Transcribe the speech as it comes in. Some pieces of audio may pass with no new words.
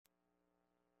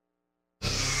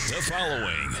The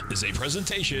following is a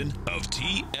presentation of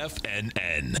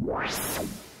TFNN.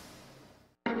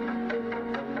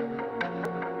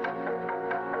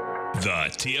 The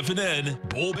TFNN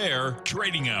Bull Bear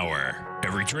Trading Hour.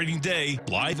 Every trading day,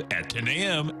 live at 10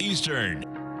 a.m. Eastern.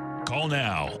 Call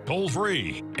now, toll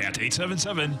free at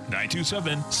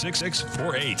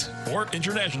 877-927-6648 or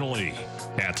internationally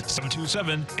at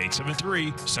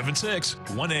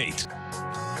 727-873-7618.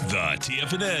 The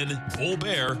TFNN Bull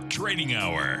Bear Trading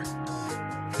Hour.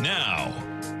 Now,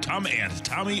 Tom and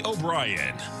Tommy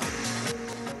O'Brien.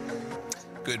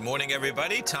 Good morning,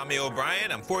 everybody. Tommy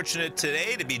O'Brien. I'm fortunate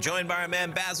today to be joined by our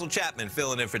man Basil Chapman,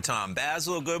 filling in for Tom.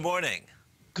 Basil, good morning.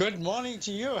 Good morning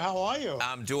to you. How are you?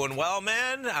 I'm doing well,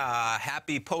 man.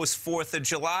 Happy post-4th of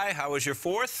July. How was your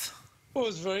 4th? It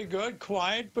was very good.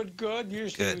 Quiet, but good.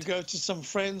 Usually we go to some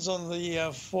friends on the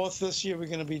 4th. This year we're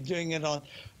going to be doing it on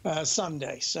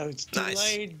Sunday. So it's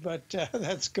delayed, but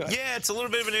that's good. Yeah, it's a little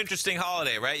bit of an interesting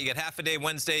holiday, right? You get half a day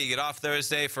Wednesday, you get off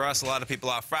Thursday. For us, a lot of people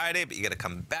off Friday, but you got to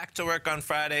come back to work on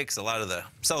Friday because a lot of the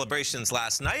celebrations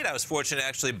last night, I was fortunate,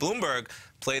 actually, Bloomberg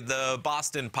played the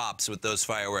Boston Pops with those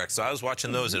fireworks. So I was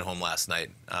watching those at home last night,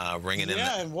 ringing in.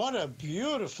 Yeah, and what a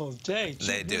beautiful day.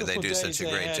 They do such a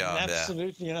great job.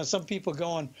 Absolutely. You know, some people go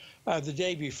on the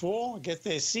day before, get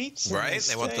their seats. Right.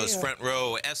 They want those front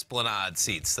row Esplanade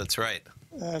seats. That's right.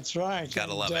 That's right.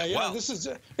 Gotta love it. Yeah, well,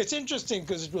 it's interesting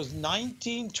because it was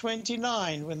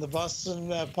 1929 when the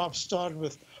Boston Pops started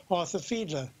with Arthur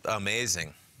Fiedler.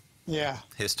 Amazing. Yeah.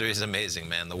 History is amazing,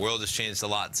 man. The world has changed a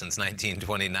lot since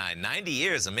 1929. 90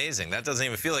 years, amazing. That doesn't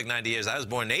even feel like 90 years. I was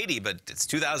born in 80, but it's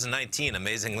 2019,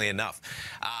 amazingly enough.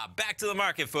 Back to the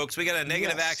market, folks. We got a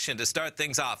negative action to start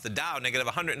things off. The Dow, negative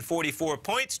 144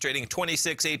 points, trading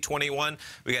 26,821.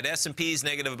 We got S&Ps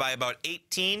negative by about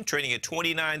 18, trading at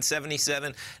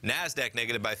 2977. NASDAQ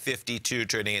negative by 52,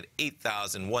 trading at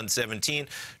 8,117.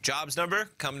 Jobs number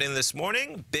coming in this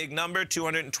morning. Big number,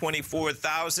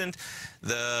 224,000.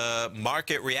 The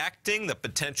market reacting, the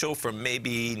potential for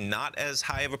maybe not as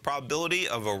high of a probability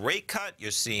of a rate cut.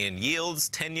 You're seeing yields,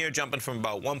 10-year jumping from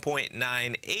about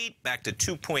 1.98 back to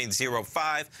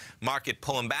 2.05. Market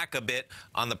pulling back a bit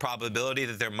on the probability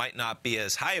that there might not be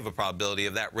as high of a probability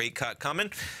of that rate cut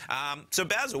coming. So,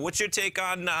 Basil, what's your take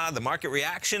on the market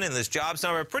reaction and this jobs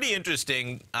number? Pretty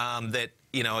interesting that,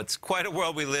 you know, it's quite a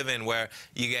world we live in where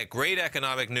you get great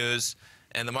economic news,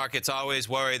 and the market's always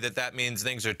worried that that means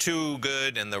things are too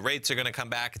good and the rates are going to come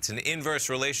back. It's an inverse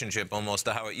relationship almost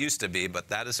to how it used to be, but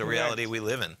that is a reality we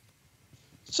live in.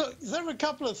 So there are a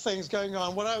couple of things going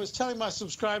on. What I was telling my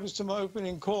subscribers to my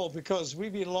opening call, because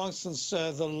we've been long since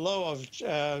the low of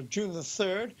June the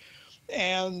 3rd,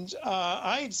 and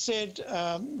I had said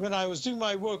when I was doing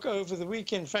my work over the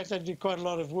weekend, in fact, I did quite a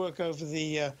lot of work over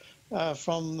the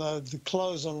from the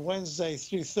close on Wednesday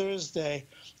through Thursday.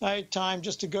 I had time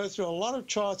just to go through a lot of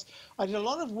charts. I did a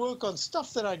lot of work on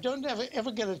stuff that I don't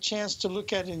ever get a chance to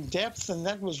look at in depth, and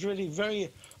that was really very,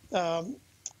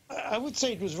 I would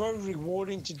say it was very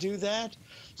rewarding to do that.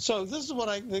 So this is what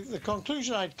the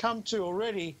conclusion I'd come to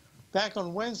already back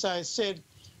on Wednesday. I said,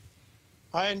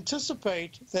 I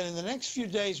anticipate that in the next few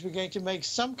days we're going to make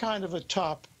some kind of a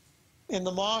top in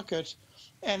the market,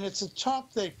 and it's a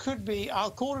top that could be, I'll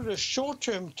call it a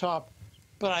short-term top,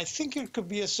 but I think it could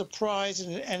be a surprise,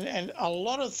 and a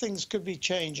lot of things could be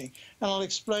changing. And I'll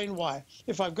explain why,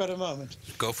 if I've got a moment.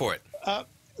 Go for it.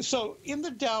 So in the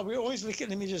Dow, we always look at,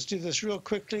 let me just do this real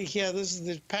quickly here. This is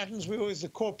the patterns, the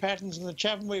core patterns in the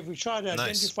Chapman wave. We try to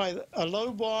identify a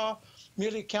low bar,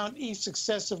 merely count each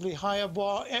successively higher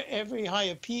bar, every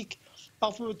higher peak,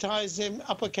 alphabetize them,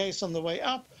 uppercase on the way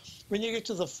up. When you get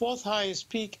to the fourth highest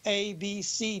peak, A, B,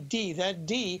 C, D, that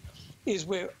D is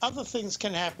where other things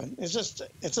can happen. It's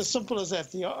as simple as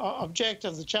that. The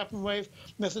objective of the Chapman wave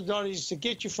methodology is to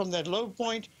get you from that low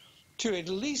point to at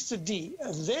least a D.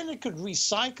 And then it could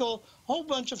recycle a whole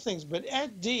bunch of things. But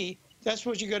at D, that's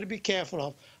what you got to be careful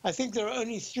of. I think there are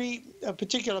only three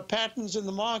particular patterns in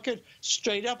the market: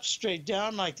 straight up, straight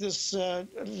down, like this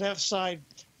left side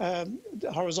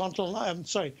horizontal line,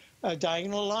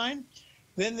 diagonal line.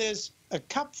 Then there's a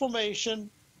cup formation,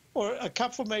 or an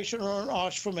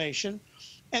arch formation,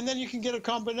 and then you can get a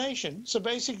combination. So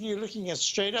basically you're looking at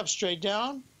straight up, straight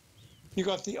down. You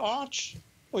got the arch,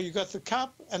 or you got the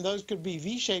cup, and those could be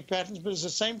V-shaped patterns, but it's the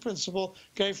same principle,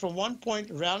 going from one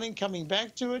point, rallying, coming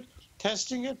back to it,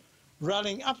 testing it,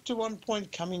 rallying up to one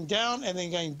point, coming down, and then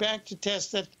going back to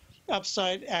test that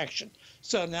upside action.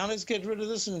 So now let's get rid of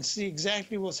this and see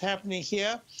exactly what's happening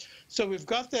here. So we've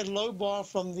got that low bar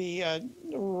from the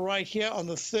right here on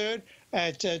the 3rd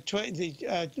at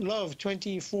the low of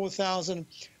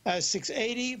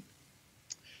 24,680.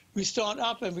 we start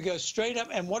up and we go straight up.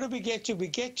 And what do we get to? We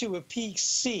get to a peak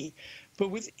C. But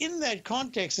within that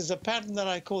context is a pattern that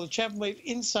I call the Chapman Wave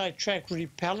Inside Track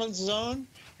Repellent Zone.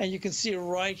 And you can see it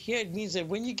right here. It means that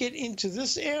when you get into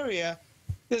this area,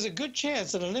 there's a good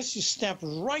chance that unless you snap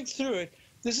right through it,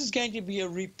 this is going to be a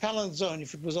repellent zone.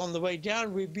 If it was on the way down,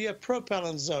 it would be a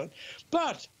propellant zone.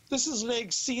 But this is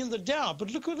leg C in the Dow.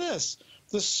 But look at this.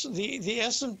 The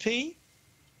S&P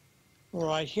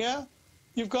right here,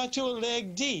 you've got to a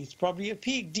leg D. It's probably a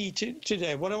peak D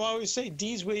today. What do I always say?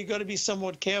 D is where you've got to be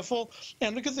somewhat careful.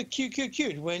 And look at the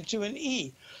QQQ. It went to an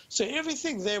E. So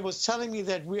everything there was telling me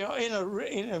that we are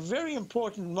in a very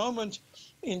important moment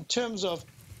in terms of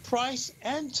price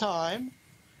and time,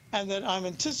 and that I'm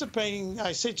anticipating.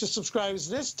 I say to subscribers,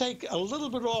 let's take a little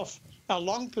bit off our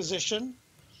long position,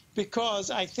 because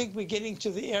I think we're getting to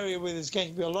the area where there's going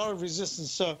to be a lot of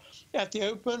resistance. So at the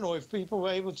open, or if people were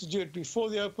able to do it before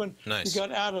the open, nice. We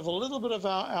got out of a little bit of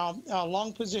our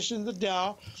long position in the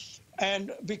Dow.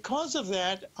 And because of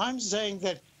that, I'm saying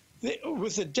that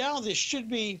with the Dow, there should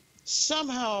be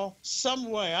somehow, some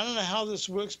way, I don't know how this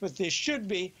works, but there should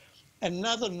be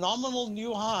another nominal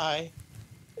new high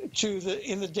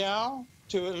in the Dow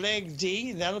to a leg D,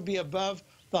 and that'll be above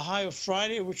the high of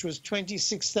Friday, which was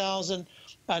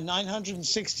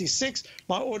 26,966.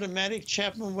 My automatic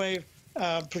Chapman Wave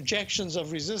projections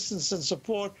of resistance and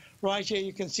support right here,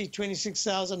 you can see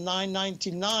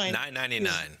 26,999.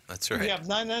 999. That's right. Yeah,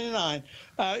 999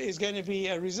 is going to be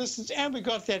a resistance, and we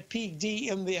got that peak D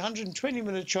in the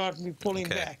 120-minute chart, and we're pulling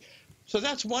back. So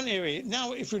that's one area.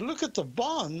 Now, if we look at the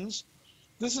bonds,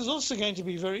 this is also going to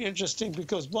be very interesting,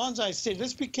 because bonds, I said,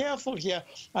 let's be careful here.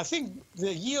 I think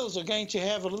the yields are going to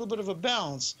have a little bit of a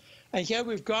bounce. And here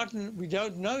we've gotten, we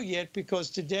don't know yet,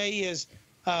 because today is,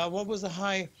 what was the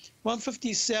high?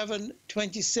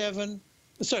 157.27,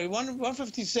 sorry,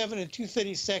 157 and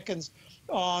 230 seconds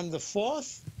on the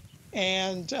 4th.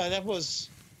 And that was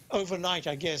overnight,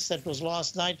 I guess. That was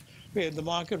last night, where the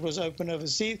market was open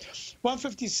overseas.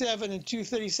 157 and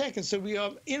 230 seconds. So we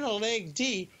are in a leg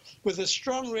D with a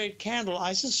strong red candle.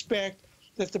 I suspect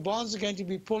that the bonds are going to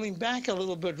be pulling back a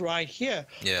little bit right here.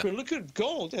 Yeah. We look at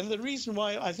gold, and the reason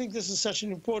why I think this is such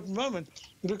an important moment,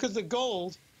 we look at the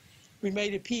gold, we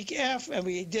made a peak F, and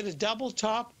we did a double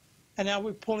top, and now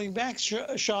we're pulling back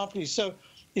sharply. So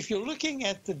if you're looking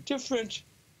at the different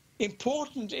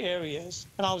important areas,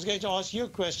 and I was going to ask you a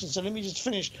question, so let me just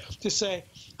finish to say,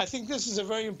 I think this is a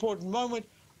very important moment.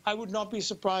 I would not be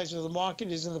surprised if the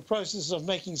market is in the process of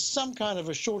making some kind of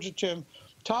a shorter-term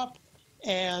top,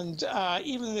 and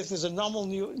even if there's a nominal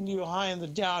new high in the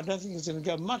Dow, I don't think it's going to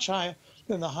go much higher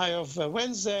than the high of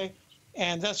Wednesday,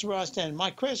 and that's where I stand. My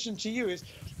question to you is,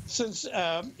 since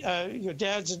your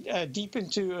dad's deep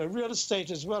into real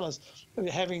estate as well as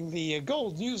having the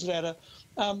gold newsletter,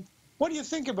 what do you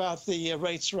think about the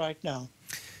rates right now?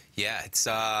 Yeah, it's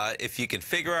if you can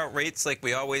figure out rates like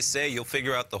we always say, you'll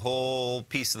figure out the whole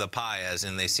piece of the pie, as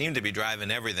in they seem to be driving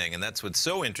everything. And that's what's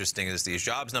so interesting, is these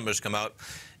jobs numbers come out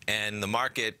and the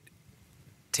market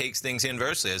takes things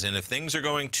inversely, as in if things are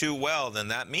going too well, then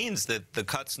that means that the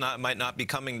cuts might not be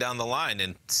coming down the line.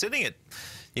 And sitting at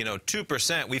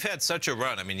 2%. We've had such a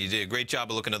run. I mean, you did a great job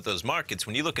of looking at those markets.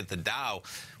 When you look at the Dow,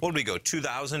 what did we go?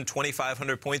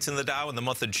 2,500 points in the Dow in the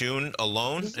month of June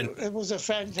alone. And it was a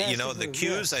fantastic the move, Qs,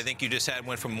 yes. I think you just had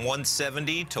went from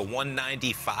 170 to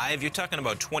 195. You're talking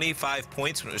about 25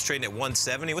 points when it was trading at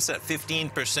 170. What's that?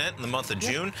 15% in the month of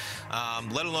June.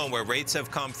 Let alone where rates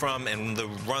have come from and the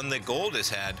run that gold has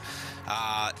had.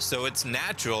 So it's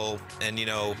natural, and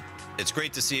it's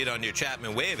great to see it on your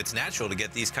Chapman Wave. It's natural to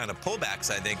get these kind of pullbacks,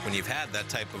 I think, when you've had that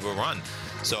type of a run.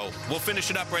 So we'll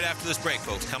finish it up right after this break,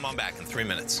 folks. Come on back in 3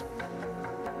 minutes.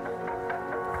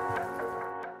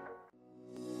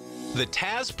 The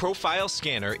TAS Profile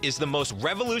Scanner is the most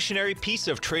revolutionary piece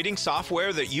of trading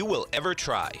software that you will ever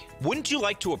try. Wouldn't you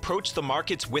like to approach the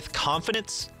markets with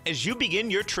confidence? As you begin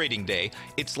your trading day,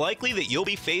 it's likely that you'll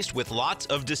be faced with lots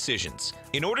of decisions.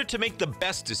 In order to make the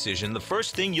best decision, the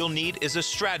first thing you'll need is a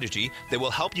strategy that will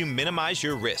help you minimize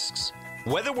your risks.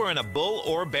 Whether we're in a bull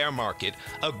or bear market,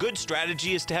 a good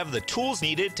strategy is to have the tools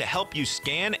needed to help you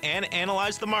scan and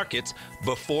analyze the markets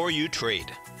before you trade.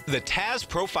 The TAS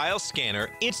Profile Scanner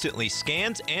instantly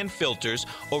scans and filters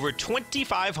over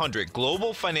 2,500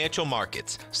 global financial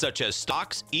markets, such as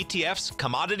stocks, ETFs,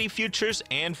 commodity futures,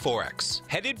 and Forex.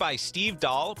 Headed by Steve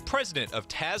Dahl, president of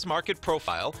TAS Market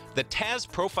Profile, the TAS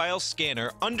Profile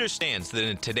Scanner understands that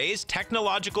in today's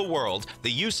technological world,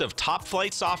 the use of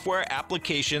top-flight software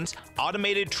applications,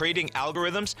 automated trading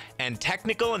algorithms, and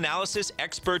technical analysis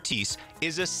expertise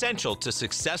is essential to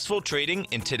successful trading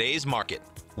in today's market.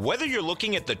 Whether you're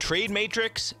looking at the trade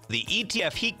matrix, the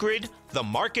ETF heat grid, the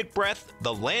market breadth,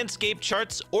 the landscape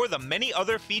charts, or the many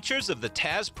other features of the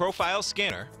TAS Profile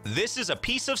Scanner, this is a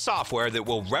piece of software that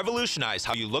will revolutionize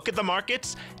how you look at the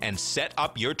markets and set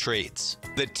up your trades.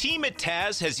 The team at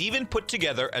TAS has even put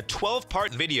together a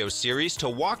 12-part video series to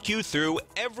walk you through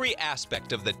every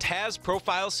aspect of the TAS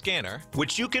Profile Scanner,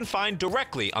 which you can find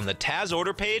directly on the TAS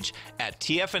order page at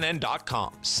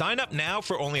TFNN.com. Sign up now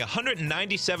for only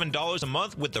 $197 a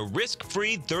month with the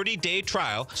risk-free 30-day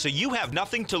trial, so you have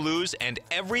nothing to lose and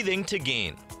everything to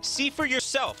gain. See for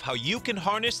yourself how you can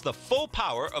harness the full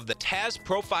power of the TAS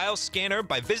Profile Scanner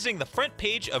by visiting the front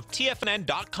page of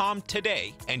TFNN.com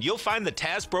today, and you'll find the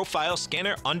TAS Profile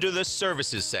Scanner under the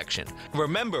Services section.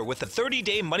 Remember, with a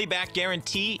 30-day money-back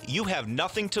guarantee, you have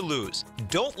nothing to lose.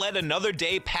 Don't let another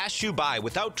day pass you by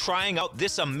without trying out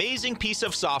this amazing piece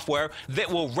of software that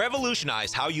will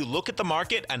revolutionize how you look at the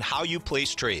market and how you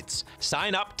place trades.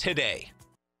 Sign up today.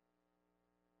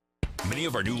 Many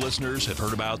of our new listeners have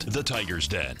heard about The Tiger's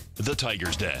Den. The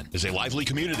Tiger's Den is a lively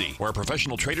community where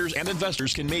professional traders and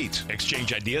investors can meet,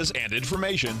 exchange ideas and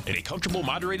information in a comfortable,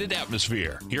 moderated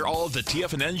atmosphere. Hear all of the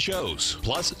TFNN shows,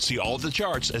 plus see all of the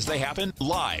charts as they happen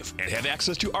live and have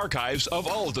access to archives of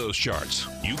all of those charts.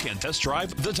 You can test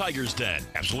drive The Tiger's Den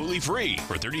absolutely free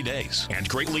for 30 days and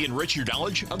greatly enrich your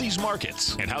knowledge of these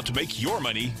markets and how to make your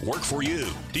money work for you.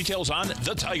 Details on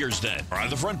The Tiger's Den are on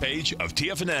the front page of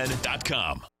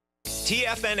TFNN.com.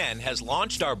 TFNN has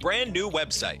launched our brand new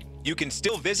website. You can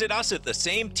still visit us at the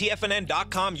same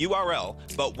TFNN.com URL,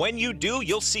 but when you do,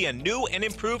 you'll see a new and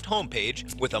improved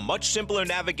homepage with a much simpler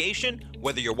navigation,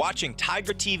 whether you're watching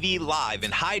Tiger TV live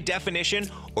in high definition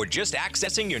or just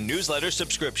accessing your newsletter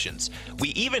subscriptions. We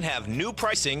even have new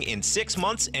pricing in 6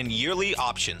 months and yearly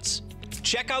options.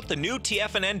 Check out the new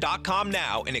TFNN.com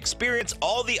now and experience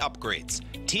all the upgrades.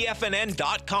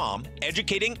 TFNN.com,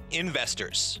 educating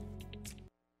investors.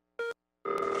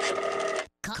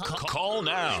 Call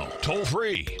now, toll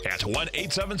free at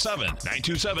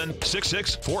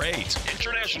 1-877-927-6648.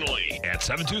 Internationally at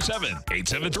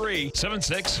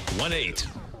 727-873-7618.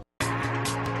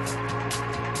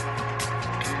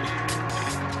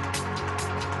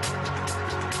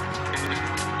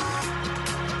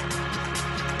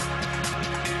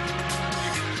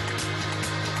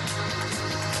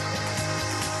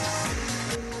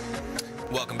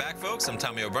 Welcome back, folks. I'm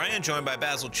Tommy O'Brien, joined by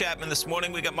Basil Chapman. This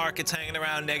morning, we got markets hanging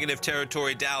around negative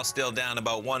territory. Dow still down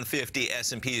about 150.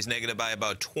 S&P is negative by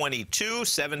about 22,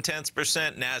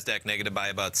 0.7%. NASDAQ negative by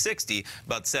about 60,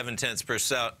 about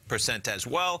 0.7% as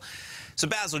well. So,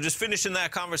 Basil, just finishing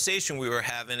that conversation we were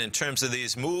having in terms of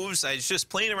these moves, I was just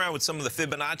playing around with some of the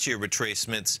Fibonacci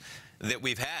retracements that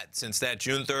we've had since that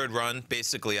June 3rd run,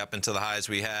 basically up into the highs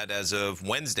we had as of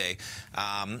Wednesday.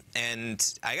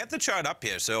 And I got the chart up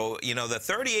here. So, you know, the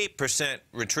 38%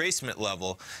 retracement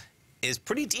level is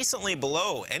pretty decently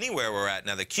below anywhere we're at.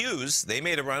 Now, the Qs, they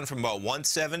made a run from about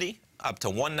 170 up to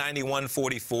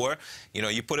 191.44. You know,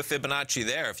 you put a Fibonacci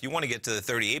there. If you want to get to the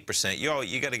 38%,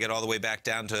 you got to get all the way back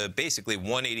down to basically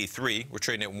 183. We're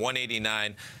trading at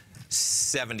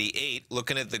 189.78.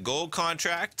 Looking at the gold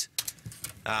contract,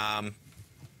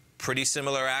 pretty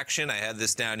similar action. I had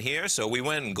this down here. So we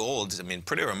went in gold. I mean,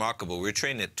 pretty remarkable. We were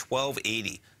trading at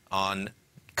 1280 on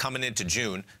coming into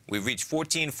June. We've reached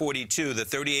 1442. The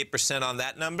 38% on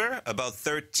that number, about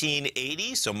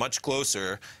 1380. So much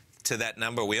closer to that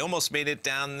number. We almost made it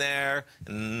down there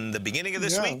in the beginning of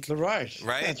this week. Right.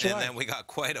 And then we got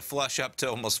quite a flush up to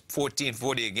almost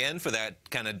 1440 again for that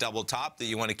kind of double top that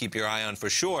you want to keep your eye on for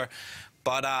sure.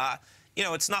 But, you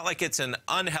know, it's not like it's an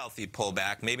unhealthy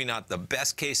pullback. Maybe not the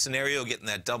best case scenario, getting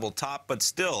that double top, but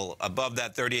still above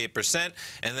that 38%.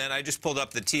 And then I just pulled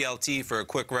up the TLT for a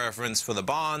quick reference for the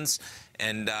bonds.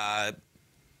 And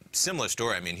similar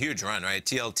story. I mean, huge run, right?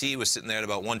 TLT was sitting there at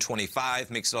about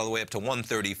 125, makes it all the way up to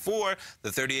 134. The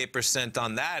 38%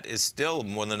 on that is still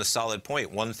more than a solid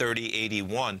point,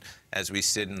 130.81 as we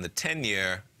sit in the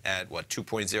 10-year at, what,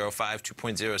 2.05,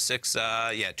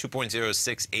 2.06, yeah,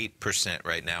 2.068%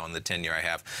 right now in the 10-year I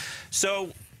have.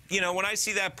 So, you know, when I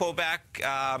see that pullback,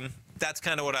 that's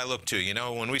kind of what I look to. You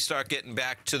know, when we start getting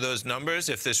back to those numbers,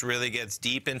 if this really gets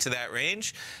deep into that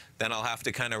range, then I'll have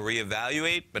to kind of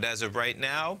reevaluate. But as of right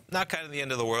now, not kind of the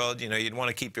end of the world. You know, you'd want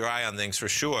to keep your eye on things for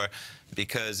sure,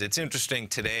 because it's interesting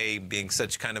today being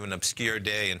such kind of an obscure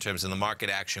day in terms of the market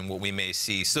action, what we may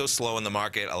see. So slow in the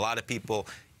market. A lot of people,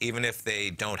 even if they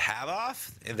don't have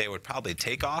off, they would probably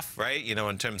take off, right? You know,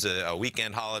 in terms of a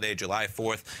weekend holiday, July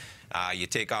 4th. You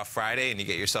take off Friday, and you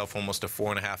get yourself almost a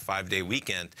 4.5, 5-day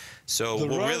weekend. So the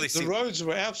we'll really see. The roads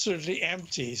were absolutely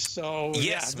empty. So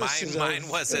yes, yeah, mine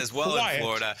was as well quiet. in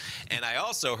Florida. And I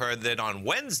also heard that on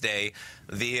Wednesday,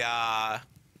 the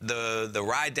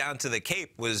ride down to the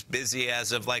Cape was busy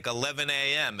as of like 11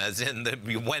 a.m. As in the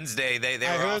Wednesday they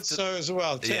I were heard off to, so as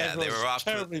well. Yeah, they were off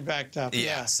terribly backed up.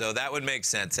 Yeah, so that would make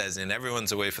sense, as in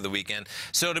everyone's away for the weekend.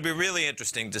 So it'll be really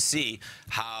interesting to see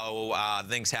how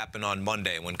things happen on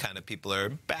Monday, when kind of people are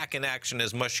back in action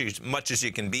as much as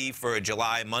you can be for a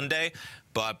July Monday,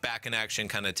 but back in action,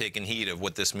 kind of taking heed of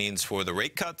what this means for the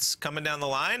rate cuts coming down the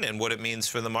line and what it means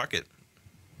for the market.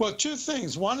 Well, two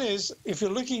things. One is, if you're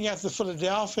looking at the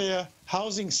Philadelphia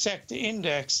Housing Sector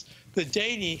Index, the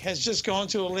daily has just gone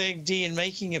to a leg D and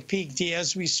making a peak D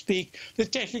as we speak. The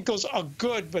technicals are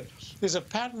good, but there's a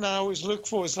pattern I always look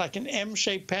for. It's like an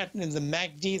M-shaped pattern in the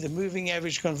MACD, the moving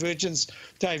average convergence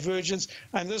divergence.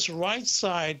 And this right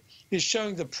side is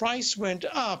showing the price went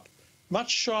up much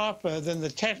sharper than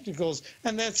the technicals.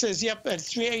 And that says, yep, at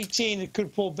 318, it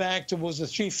could pull back towards the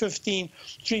 315,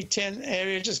 310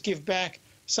 area, just give back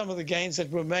some of the gains that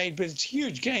were made, but it's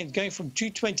huge gains, going from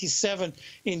 227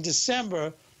 in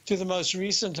December to the most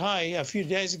recent high a few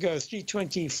days ago,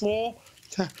 324.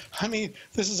 I mean,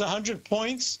 this is 100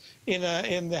 points in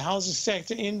the housing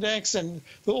sector index, and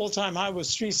the all-time high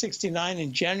was 369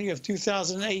 in January of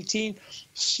 2018,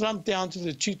 slumped down to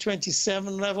the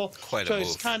 227 level. Quite a so move.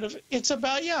 it's kind of, it's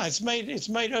about, yeah, it's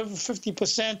made over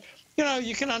 50%. You know,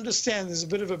 you can understand there's a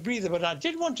bit of a breather, but I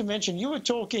did want to mention, you were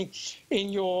talking in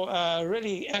your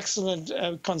really excellent,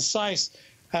 concise,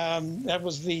 that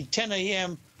was the 10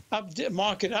 a.m.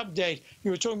 market update.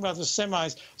 You were talking about the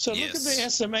semis. So Yes. look at the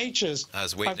SMHs. I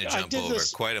was waiting to jump over.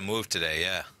 Quite a move today,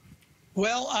 yeah.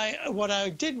 Well, what I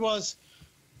did was,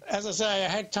 as I say, I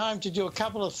had time to do a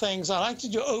couple of things. I like to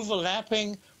do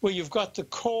overlapping, where you've got the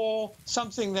core,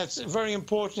 something that's very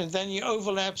important, and then you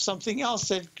overlap something else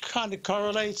that kind of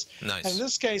correlates. Nice. In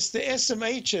this case, the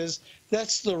SMHs,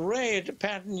 that's the red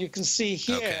pattern you can see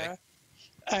here. Okay.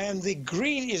 And the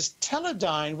green is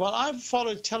Teledyne. Well, I've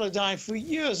followed Teledyne for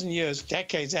years and years,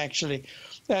 decades actually.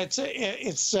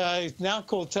 It's now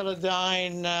called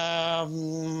Teledyne,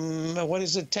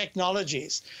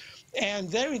 Technologies. And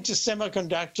they're into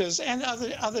semiconductors and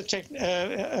other tech,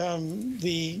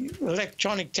 the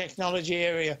electronic technology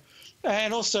area,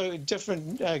 and also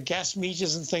different gas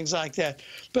meters and things like that.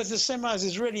 But the semis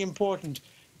is really important.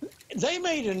 They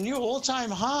made a new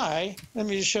all-time high. Let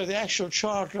me just show the actual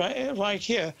chart right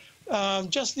here.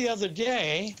 Just the other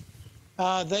day,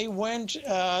 they went,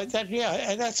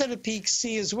 that's at a peak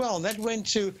C as well. And that went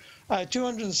to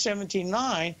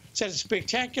 279. So it's a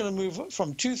spectacular move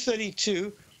from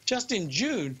 232 just in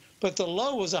June, but the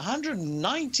low was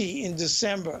 190 in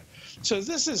December. So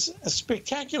this is a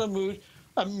spectacular move,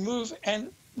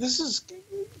 and this is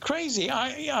crazy.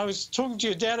 I was talking to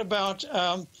your dad about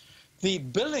the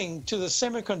billing to the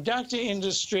semiconductor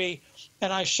industry,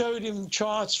 and I showed him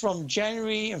charts from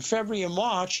January and February and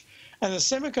March, and the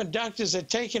semiconductors had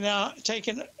taken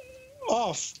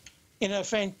off in a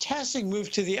fantastic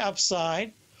move to the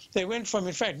upside. They went from,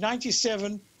 in fact,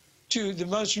 97 to the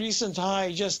most recent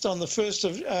high just on the 1st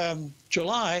of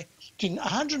July to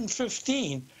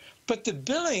 115. But the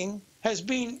billing has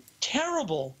been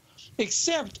terrible,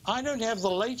 except I don't have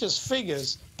the latest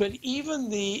figures, but even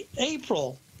the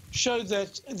April showed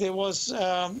that there was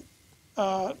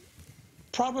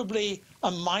probably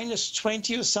a minus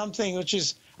 20 or something, which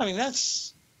is, I mean,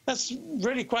 that's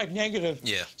really quite negative.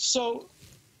 Yeah. So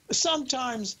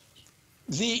sometimes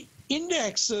the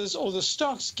indexes or the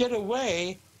stocks get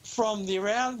away from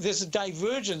there's a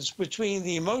divergence between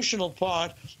the emotional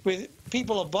part where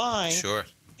people are buying Sure.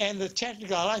 and the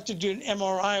technical. I like to do an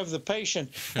MRI of the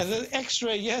patient. And the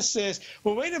x-ray, yes, says,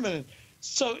 well, wait a minute.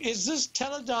 So is this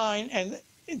Teledyne, and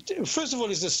first of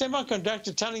all, is the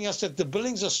semiconductor telling us that the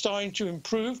billings are starting to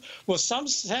improve? Well,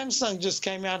 Samsung just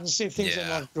came out and said things are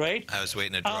not great. I was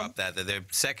waiting to drop that their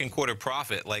second quarter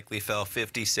profit likely fell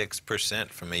 56%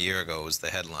 from a year ago was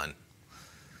the headline.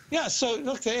 Yeah, so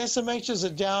look, the SMHs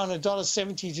are down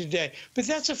 $1.70 today, but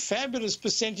that's a fabulous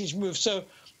percentage move. So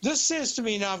this says to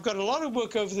me now, I've got a lot of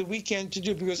work over the weekend to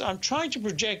do because I'm trying to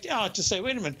project out to say,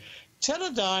 wait a minute,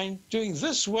 Teledyne doing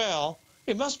this well,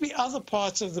 it must be other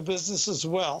parts of the business as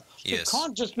well. Yes. It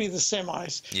can't just be the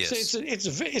semis. Yes. So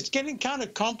it's getting kind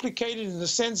of complicated in the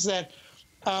sense that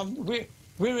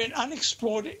we're in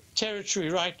unexplored territory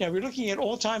right now. We're looking at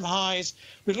all-time highs.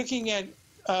 We're looking at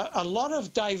a lot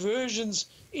of diversions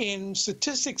in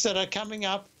statistics that are coming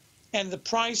up and the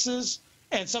prices,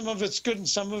 and some of it's good and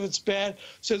some of it's bad.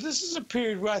 So this is a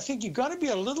period where I think you've got to be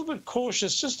a little bit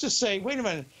cautious just to say, wait a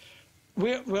minute,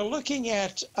 we're looking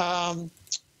at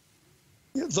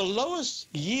the lowest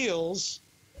yields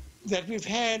that we've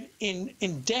had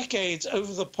in decades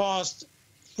over the past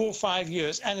 4 or 5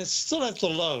 years, and it's still at the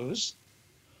lows.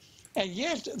 And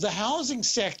yet the housing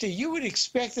sector, you would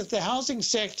expect that the housing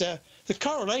sector, the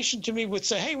correlation to me would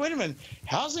say, hey, wait a minute,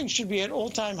 housing should be at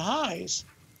all-time highs.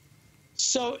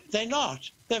 So they're not.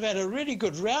 They've had a really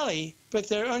good rally, but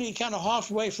they're only kind of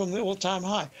halfway from the all-time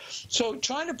high. So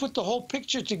trying to put the whole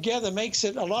picture together makes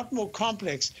it a lot more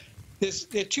complex.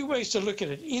 There are two ways to look at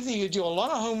it. Either you do a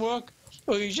lot of homework,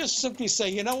 or you just simply say,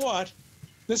 you know what,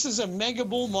 this is a mega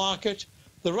bull market.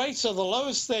 The rates are the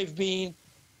lowest they've been.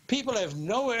 People have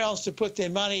nowhere else to put their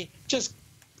money. Just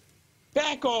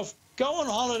back off, go on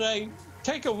holiday,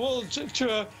 take a world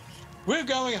tour. We're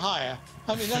going higher.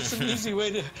 I mean, that's an easy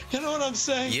way to, you know what I'm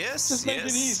saying? Yes, just make it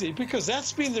easy, because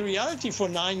that's been the reality for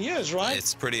 9 years, right?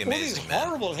 It's pretty amazing, all these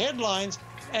horrible headlines,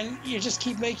 and you just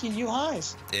keep making new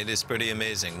highs. It is pretty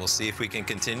amazing. We'll see if we can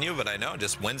continue, but I know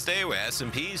just Wednesday we're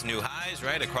S&Ps, new highs,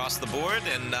 right, across the board,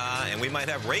 and we might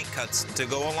have rate cuts to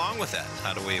go along with that.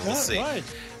 How do we? We'll see. Right.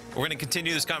 We're going to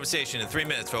continue this conversation in 3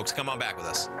 minutes, folks. Come on back with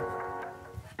us.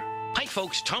 Hi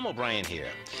folks, Tom O'Brien here.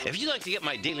 If you'd like to get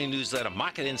my daily newsletter,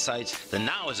 Market Insights, then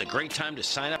now is a great time to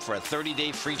sign up for a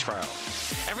 30-day free trial.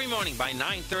 Every morning by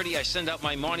 9:30, I send out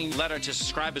my morning letter to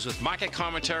subscribers with market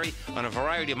commentary on a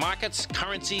variety of markets,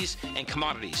 currencies, and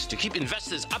commodities to keep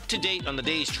investors up to date on the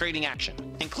day's trading action.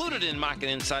 Included in Market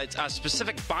Insights are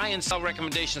specific buy and sell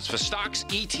recommendations for stocks,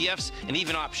 ETFs, and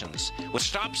even options, with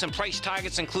stops and price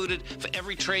targets included for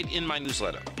every trade in my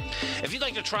newsletter. If you'd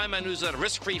like to try my newsletter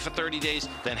risk-free for 30 days,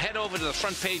 then head over to the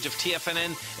front page of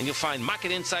TFNN and you'll find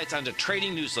Market Insights under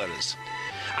Trading Newsletters.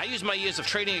 I use my years of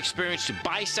trading experience to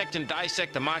bisect and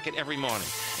dissect the market every morning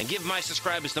and give my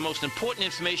subscribers the most important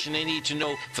information they need to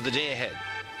know for the day ahead.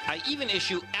 I even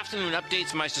issue afternoon updates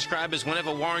to my subscribers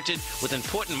whenever warranted with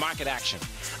important market action.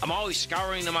 I'm always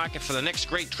scouring the market for the next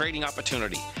great trading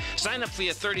opportunity. Sign up for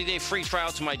your 30-day free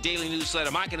trial to my daily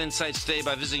newsletter, Market Insights, today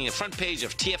by visiting the front page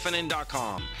of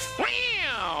TFNN.com.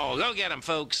 Wow! Go get them,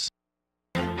 folks.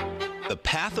 The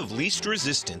Path of Least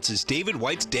Resistance is David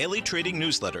White's daily trading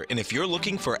newsletter, and if you're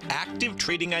looking for active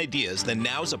trading ideas, then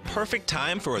now's a perfect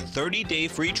time for a 30-day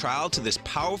free trial to this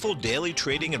powerful daily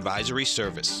trading advisory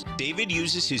service. David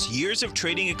uses his years of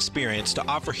trading experience to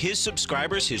offer his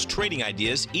subscribers his trading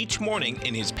ideas each morning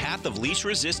in his Path of Least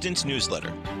Resistance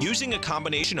newsletter. Using a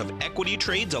combination of equity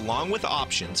trades along with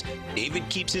options, David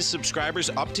keeps his subscribers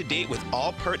up to date with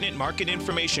all pertinent market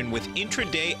information with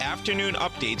intraday afternoon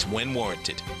updates when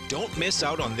warranted. Don't miss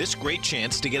out on this great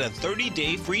chance to get a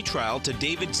 30-day free trial to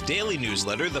David's daily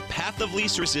newsletter, The Path of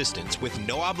Least Resistance, with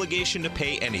no obligation to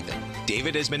pay anything.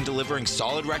 David has been delivering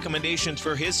solid recommendations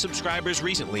for his subscribers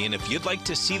recently, and if you'd like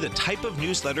to see the type of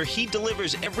newsletter he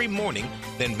delivers every morning,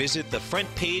 then visit the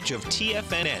front page of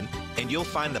TFNN and you'll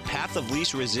find The Path of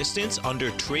Least Resistance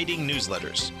under Trading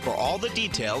Newsletters. For all the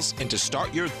details and to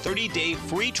start your 30-day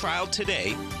free trial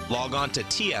today, log on to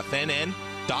TFNN.com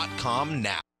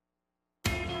now.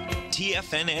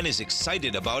 TFNN is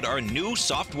excited about our new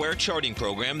software charting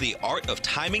program, The Art of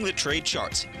Timing the Trade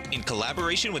Charts. In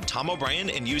collaboration with Tom O'Brien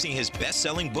and using his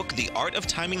best-selling book, The Art of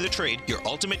Timing the Trade, Your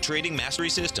Ultimate Trading Mastery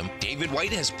System, David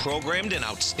White has programmed an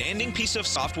outstanding piece of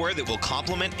software that will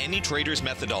complement any trader's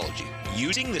methodology.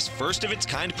 Using this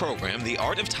first-of-its-kind program, The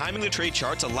Art of Timing the Trade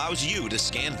Charts allows you to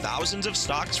scan thousands of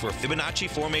stocks for Fibonacci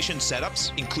formation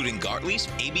setups, including Gartley's,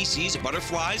 ABC's,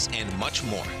 butterflies, and much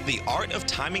more. The Art of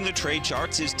Timing the Trade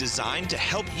Charts is designed to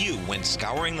help you when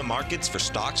scouring the markets for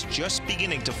stocks just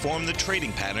beginning to form the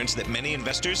trading patterns that many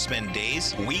investors spend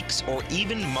days, weeks, or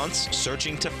even months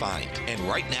searching to find. And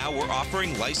right now, we're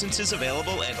offering licenses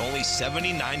available at only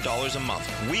 $79 a month.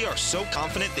 We are so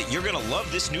confident that you're going to love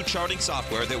this new charting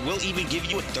software that will even give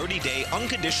you a 30-day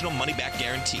unconditional money-back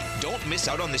guarantee. Don't miss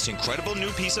out on this incredible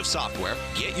new piece of software.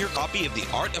 Get your copy of The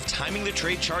Art of Timing the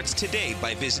Trade Charts today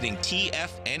by visiting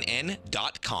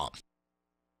TFNN.com.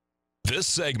 This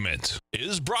segment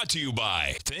is brought to you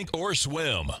by Think or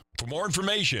Swim. For more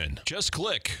information, just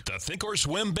click the Think or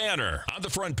Swim banner on the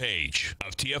front page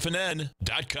of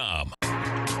TFNN.com.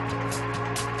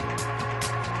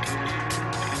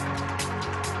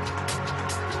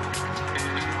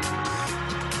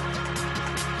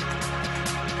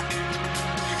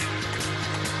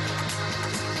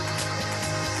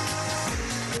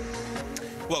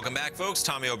 Welcome back, folks.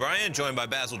 Tommy O'Brien, joined by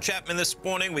Basil Chapman this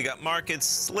morning. We got markets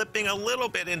slipping a little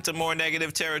bit into more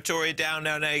negative territory. Down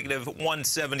now negative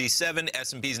 177.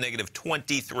 S&P's negative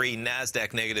 23.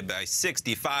 NASDAQ negative by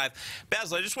 65.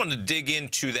 Basil, I just wanted to dig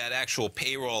into that actual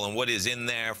payroll and what is in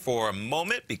there for a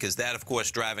moment, because that, of course,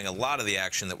 driving a lot of the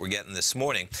action that we're getting this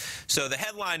morning. So the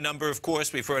headline number, of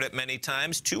course, we've heard it many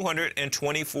times,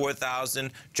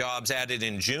 224,000 jobs added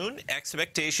in June.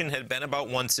 Expectation had been about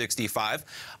 165.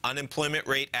 Unemployment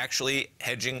rate actually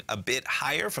hedging a bit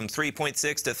higher from 3.6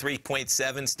 to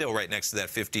 3.7, still right next to that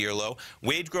 50-year low.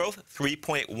 Wage growth,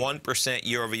 3.1%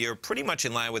 year over year, pretty much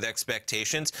in line with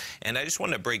expectations. And I just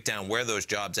wanted to break down where those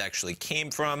jobs actually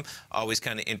came from. Always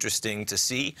kind of interesting to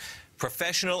see.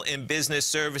 Professional and business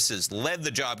services led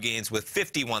the job gains with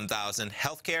 51,000.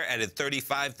 Healthcare added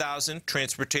 35,000.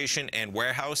 Transportation and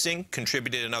warehousing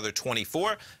contributed another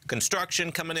 24.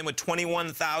 Construction coming in with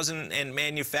 21,000, and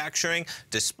manufacturing,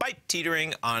 despite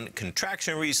teetering on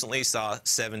contraction recently, saw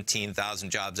 17,000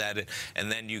 jobs added.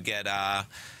 And then you get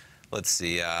let's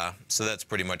see. So that's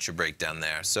pretty much your breakdown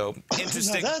there. So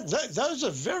interesting. Those are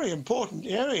very important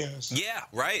areas. Yeah,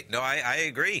 right. No, I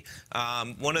agree.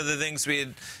 One of the things we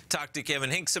had talked to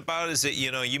Kevin Hinks about is that,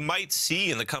 you might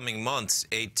see in the coming months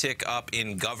a tick up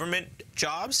in government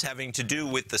jobs having to do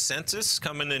with the census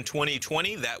coming in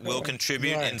 2020. That will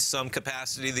contribute in some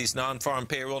capacity. These non-farm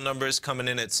payroll numbers coming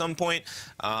in at some point.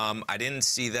 I didn't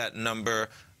see that number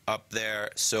up there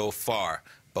so far,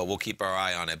 but we'll keep our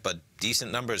eye on it. But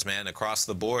decent numbers, man, across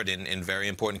the board in very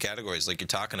important categories like you're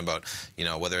talking about.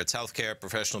 Whether it's healthcare,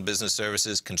 professional business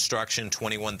services, construction,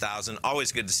 21,000.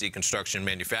 Always good to see construction,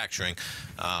 manufacturing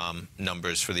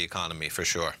numbers for the economy, for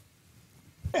sure.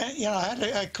 And, I had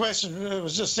a question that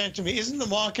was just sent to me. Isn't the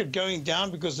market going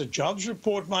down because the jobs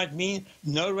report might mean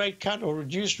no rate cut or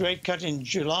reduced rate cut in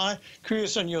July?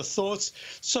 Curious on your thoughts.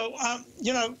 So,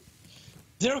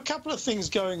 there are a couple of things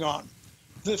going on.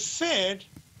 The Fed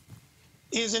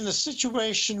is in a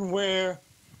situation where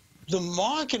the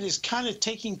market is kind of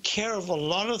taking care of a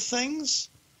lot of things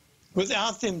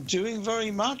without them doing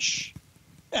very much.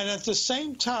 And at the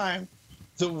same time,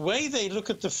 the way they look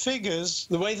at the figures,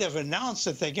 the way they've announced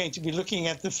that they're going to be looking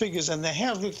at the figures, and they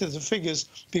have looked at the figures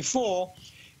before,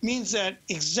 means that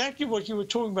exactly what you were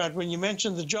talking about when you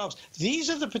mentioned the jobs. These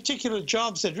are the particular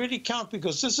jobs that really count,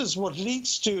 because this is what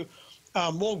leads to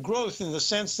more growth, in the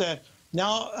sense that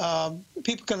now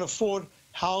people can afford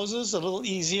houses a little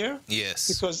easier. Yes.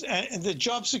 Because and the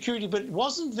job security, but it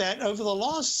wasn't that. Over the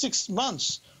last 6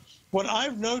 months, what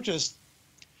I've noticed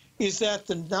is that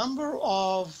the number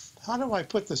of, how do I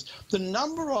put this? The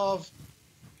number of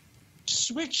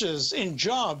switches in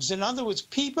jobs, in other words,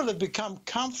 people have become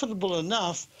comfortable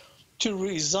enough to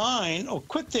resign or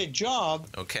quit their job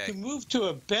to move to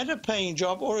a better paying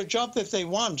job or a job that they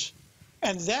want.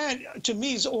 And that, to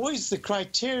me, is always the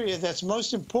criteria that's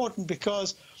most important,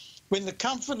 because when the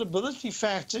comfortability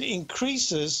factor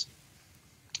increases,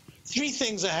 three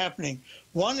things are happening.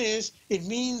 One is, it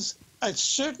means a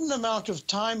certain amount of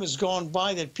time has gone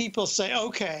by that people say,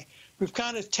 okay, we've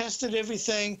kind of tested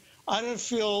everything. I don't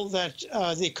feel that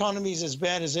the economy is as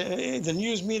bad as the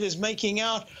news media is making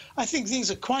out. I think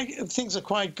things are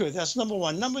quite good. That's number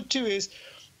one. Number two is,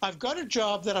 I've got a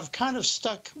job that I've kind of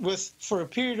stuck with for a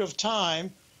period of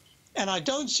time, and I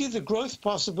don't see the growth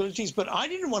possibilities, but I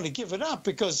didn't want to give it up,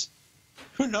 because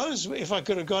who knows if I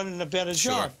could have gotten a better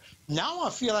job. Now I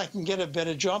feel I can get a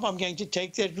better job. I'm going to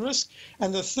take that risk.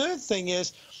 And the third thing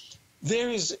is, there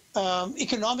is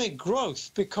economic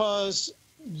growth, because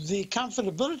the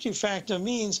comfortability factor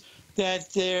means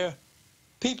that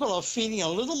people are feeling a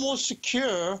little more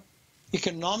secure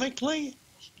economically.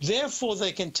 Therefore,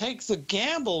 they can take the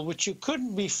gamble, which you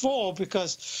couldn't before,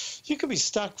 because you could be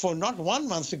stuck for not 1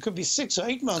 month, it could be 6 or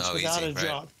 8 months without a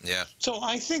job. Yeah. So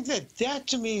I think that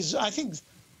to me is, I think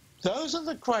those are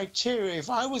the criteria.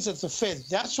 If I was at the Fed,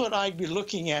 that's what I'd be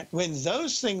looking at. When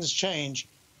those things change,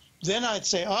 then I'd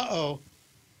say, uh-oh,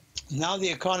 now the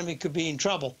economy could be in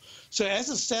trouble. So as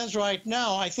it stands right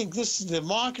now, I think the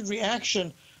market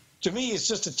reaction, to me, is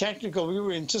just a technical. We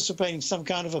were anticipating some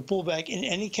kind of a pullback in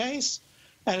any case.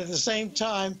 And at the same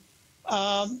time,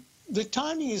 the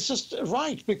timing is just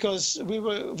right, because we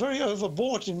were very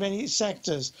overbought in many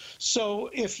sectors.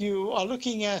 So if you are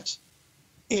looking at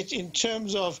it in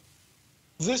terms of,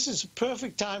 this is a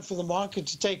perfect time for the market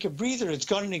to take a breather. It's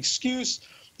got an excuse.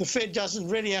 The Fed doesn't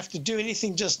really have to do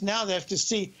anything just now. They have to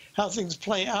see how things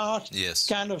play out. Yes.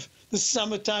 Kind of the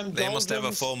summertime. They must have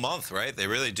a full month, right? They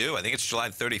really do. I think it's July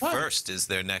 31st is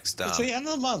their next. It's the end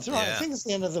of the month, right? Yeah. I think it's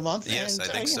the end of the month. Yes,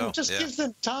 and, I think so. Just gives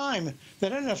them time. They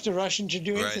don't have to rush into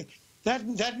doing anything.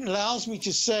 That allows me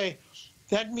to say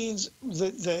that means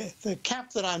the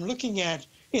cap that I'm looking at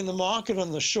in the market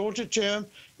on the shorter term,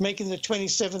 making the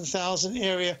 27,000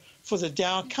 area for the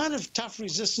Dow kind of tough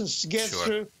resistance to get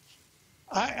through.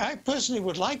 I personally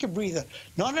would like a breather.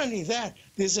 Not only that,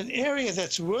 there's an area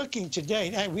that's working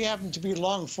today. And we happen to be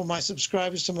long for my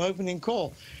subscribers to my opening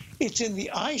call. It's in the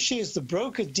iShares, the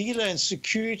broker, dealer, and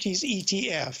securities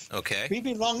ETF. Okay. We've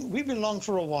been long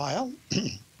for a while.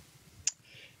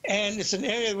 And it's an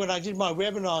area, when I did my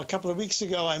webinar a couple of weeks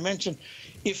ago, I mentioned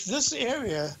if this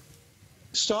area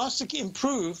starts to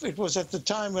improve, it was at the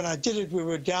time when I did it, we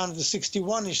were down to the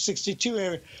 61-ish, 62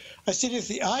 area. I said if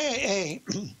the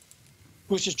IAA,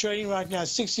 which is trading right now at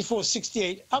 64,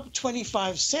 68, up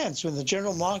 25 cents when the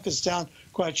general market's down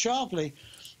quite sharply,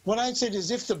 what I said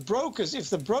is if the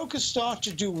brokers start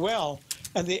to do well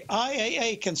and the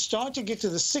IAA can start to get to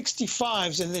the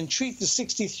 65s and then treat the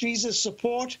 63s as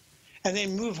support and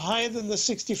then move higher than the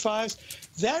 65s,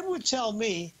 that would tell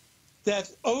me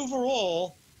that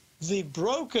overall the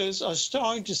brokers are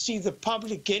starting to see the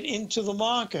public get into the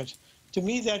market. To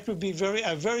me, that would be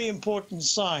a very important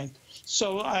sign.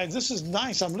 So this is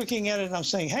nice. I'm looking at it and I'm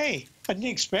saying, hey, I didn't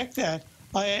expect that.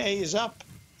 IAA is up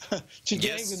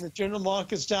today when the general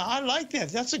market's down. I like that.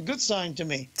 That's a good sign to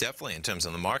me. Definitely in terms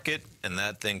of the market and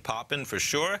that thing popping for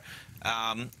sure.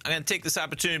 I'm going to take this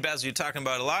opportunity, Basil, you're talking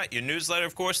about a lot. Your newsletter,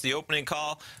 of course, the opening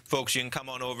call. Folks, you can come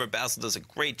on over. Basil does a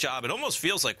great job. It almost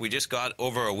feels like we just got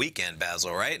over a weekend,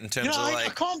 Basil, right? In terms of I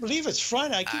can't believe it's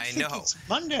Friday. I keep thinking it's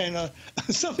Monday. And I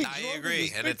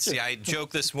agree. And I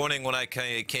joked this morning when I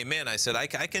came in. I said, I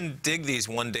can dig these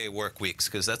one-day work weeks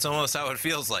because that's almost how it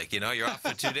feels like. You know, you're off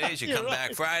for 2 days. You come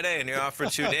back Friday and you're off for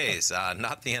 2 days.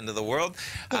 Not the end of the world.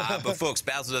 But, folks,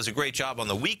 Basil does a great job on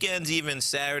the weekends, even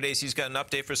Saturdays. He's got an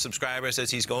update for subscribers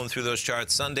as he's going through those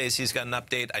charts. Sundays, he's got an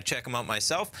update. I check him out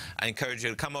myself. I encourage you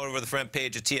to come over to the front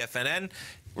page of TFNN.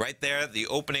 Right there, the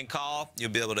opening call,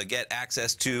 you'll be able to get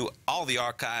access to all the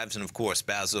archives. And, of course,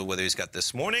 Basil, whether he's got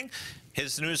this morning,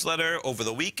 his newsletter over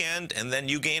the weekend, and then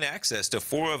you gain access to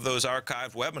 4 of those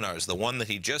archived webinars. The one that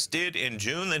he just did in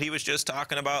June that he was just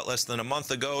talking about less than a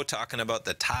month ago, talking about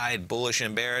the tide, bullish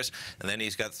and bears. And then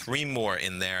he's got 3 more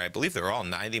in there. I believe they're all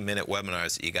 90-minute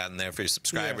webinars that you got in there for your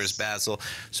subscribers, Basil.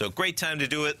 So great time to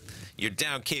do it. You're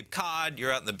down Cape Cod,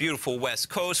 you're out in the beautiful West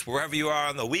Coast, wherever you are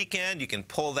on the weekend, you can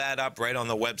pull that up right on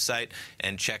the website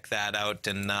and check that out.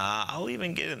 And I'll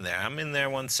even get in there. I'm in there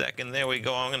 1 second. There we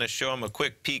go. I'm going to show him a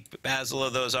quick peek, Basil,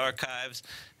 of those archives.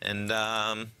 And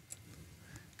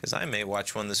because I may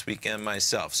watch one this weekend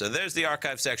myself. So there's the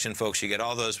archive section, folks. You get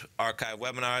all those archive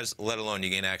webinars, let alone you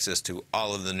gain access to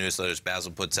all of the newsletters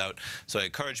Basil puts out. So I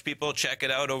encourage people, check it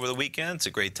out over the weekend. It's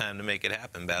a great time to make it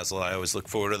happen, Basil. I always look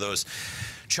forward to those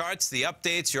charts, the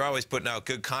updates. You're always putting out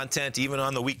good content, even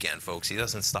on the weekend, folks. He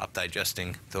doesn't stop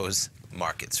digesting those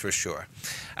markets, for sure.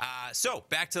 So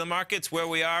back to the markets where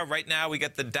we are right now. We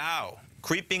got the Dow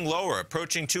creeping lower,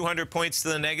 approaching 200 points to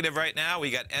the negative right now.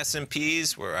 We got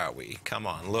S&Ps. Where are we? Come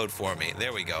on, load for me.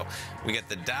 There we go. We got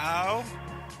the Dow.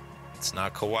 It's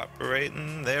not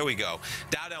cooperating. There we go.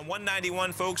 Dow down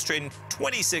 191, folks, trading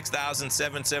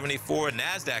 26,774.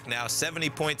 NASDAQ now 70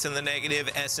 points in the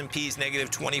negative. S&P's negative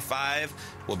 25.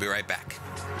 We'll be right back.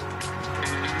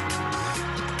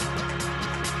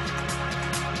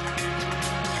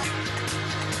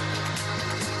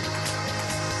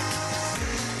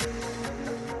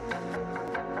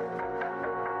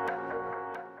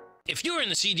 If you're in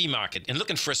the CD market and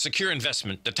looking for a secure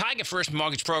investment, the Tiger First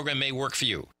Mortgage Program may work for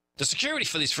you. The security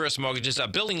for these first mortgages are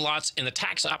building lots in the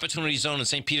Tax Opportunity Zone in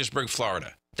St. Petersburg,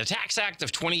 Florida. The Tax Act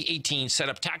of 2018 set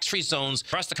up tax-free zones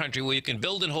across the country where you can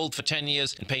build and hold for 10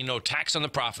 years and pay no tax on the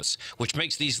profits, which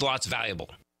makes these lots valuable.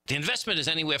 The investment is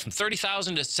anywhere from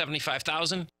 $30,000 to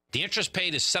 $75,000. The interest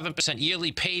paid is 7%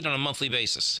 yearly, paid on a monthly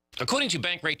basis. According to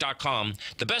Bankrate.com,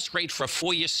 the best rate for a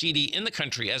 4-year CD in the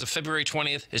country as of February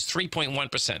 20th is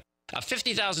 3.1%. A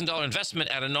 $50,000 investment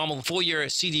at a normal 4-year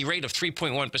CD rate of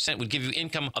 3.1% would give you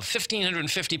income of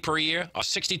 $1,550 per year or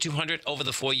 $6,200 over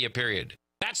the 4-year period.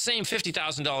 That same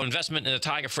 $50,000 investment in the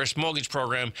Tiger First Mortgage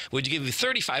Program would give you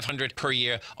 $3,500 per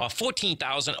year or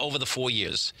 $14,000 over the 4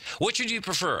 years. Which would you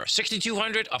prefer,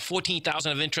 $6,200 or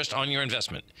 $14,000 of interest on your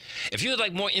investment? If you would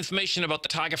like more information about the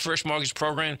Tiger First Mortgage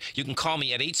Program, you can call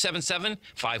me at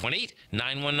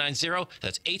 877-518-9190.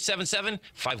 That's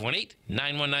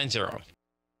 877-518-9190.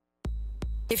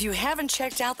 If you haven't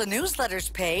checked out the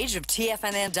newsletters page of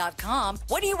TFNN.com,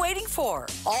 what are you waiting for?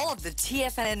 All of the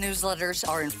TFNN newsletters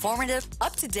are informative,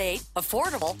 up-to-date,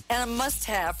 affordable, and a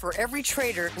must-have for every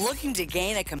trader looking to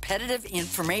gain a competitive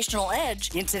informational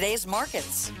edge in today's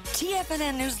markets.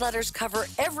 TFNN newsletters cover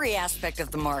every aspect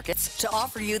of the markets to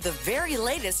offer you the very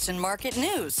latest in market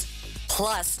news.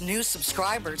 Plus, new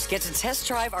subscribers get to test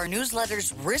drive our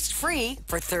newsletters risk-free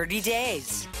for 30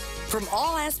 days. From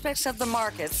all aspects of the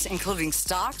markets, including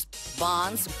stocks,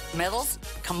 bonds, metals,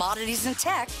 commodities, and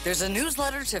tech, there's a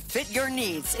newsletter to fit your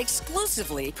needs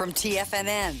exclusively from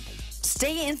TFNN.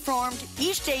 Stay informed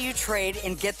each day you trade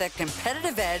and get that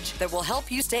competitive edge that will help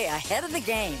you stay ahead of the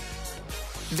game.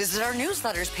 Visit our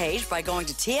newsletters page by going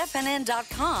to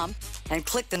TFNN.com and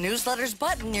click the newsletters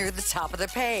button near the top of the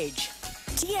page.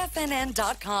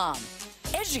 TFNN.com,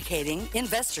 educating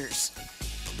investors.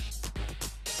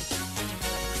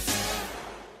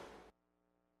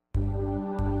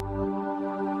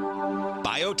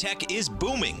 Biotech is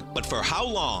booming, but for how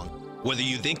long? Whether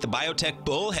you think the biotech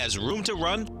bull has room to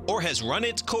run or has run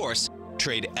its course,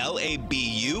 trade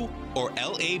LABU or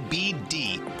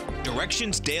LABD.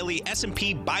 Direction's daily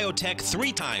S&P Biotech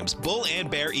 3 times bull and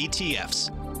bear ETFs.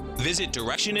 Visit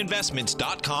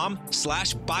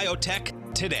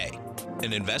directioninvestments.com/biotech today.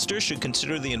 An investor should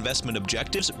consider the investment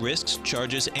objectives, risks,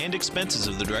 charges, and expenses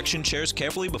of the Direction shares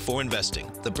carefully before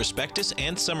investing. The prospectus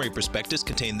and summary prospectus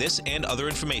contain this and other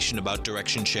information about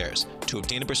Direction shares. To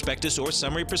obtain a prospectus or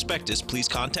summary prospectus, please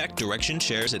contact Direction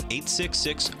shares at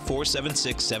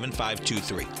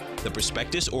 866-476-7523. The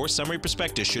prospectus or summary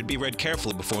prospectus should be read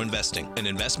carefully before investing. An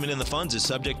investment in the funds is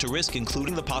subject to risk,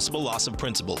 including the possible loss of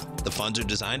principal. The funds are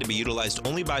designed to be utilized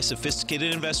only by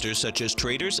sophisticated investors such as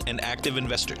traders and active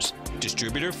investors.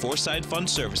 Distributor Foreside Fund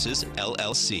Services,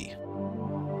 LLC.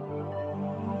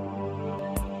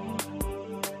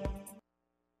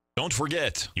 Don't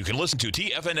forget, you can listen to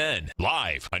TFNN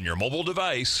live on your mobile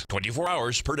device 24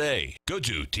 hours per day. Go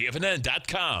to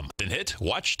TFNN.com, then hit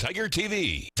Watch Tiger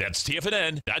TV. That's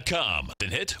TFNN.com,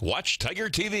 then hit Watch Tiger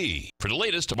TV for the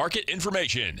latest market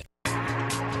information.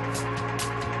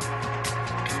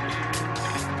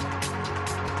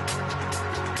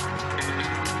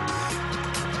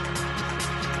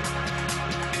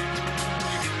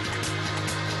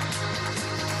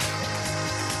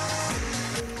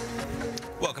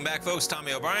 Welcome back, folks.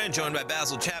 Tommy O'Brien, joined by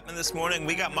Basil Chapman this morning.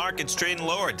 We got markets trading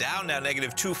lower. Dow now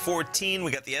negative 214.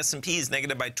 We got the S&Ps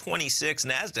negative by 26.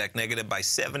 NASDAQ negative by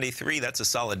 73. That's a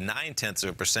solid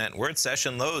 0.9%. We're at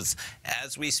session lows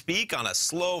as we speak on a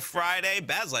slow Friday.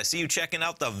 Basil, I see you checking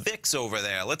out the VIX over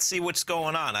there. Let's see what's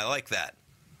going on. I like that.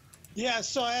 Yeah,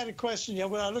 so I had a question. Yeah,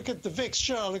 when I look at the VIX,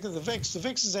 sure, I look at the VIX. The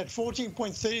VIX is at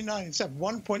 14.39. It's up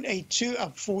 1.82,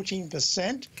 up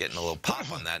 14%. Getting a little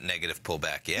pop on that negative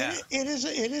pullback, yeah. It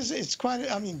is. It's quite,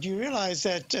 I mean, do you realize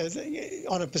that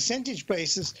on a percentage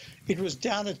basis, it was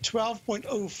down at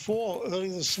 12.04 early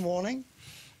this morning,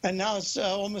 and now it's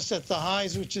almost at the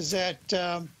highs, which is at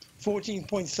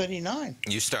 14.39.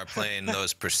 You start playing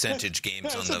those percentage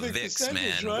games on the VIX,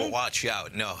 man. Right? Well, watch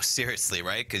out. No, seriously,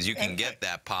 right? Because you can get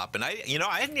that pop. And I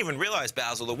hadn't even realized,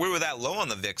 Basil, that we were that low on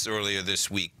the VIX earlier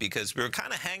this week because we were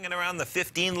kind of hanging around the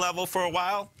 15 level for a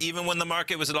while, even when the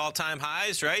market was at all-time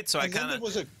highs, right? So then it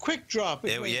was a quick drop.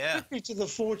 It went quickly to the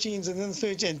 14s and then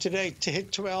 13, and today to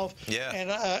hit 12. Yeah. And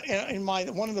in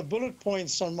one of the bullet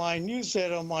points on my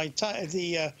newsletter, on my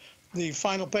the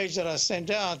final page that I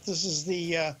sent out, this is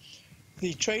the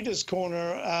Traders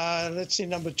Corner, let's see,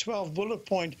 number 12 bullet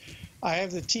point. I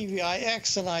have the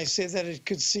TVIX, and I said that it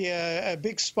could see a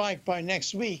big spike by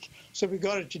next week. So we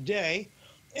got it today.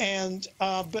 And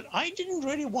but I didn't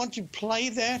really want to play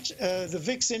that, the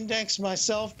VIX index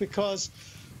myself, because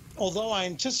although I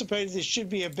anticipated there should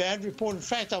be a bad report, in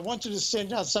fact, I wanted to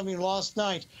send out something last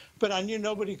night, but I knew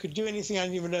nobody could do anything. I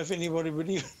didn't even know if anybody would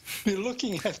even be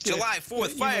looking at July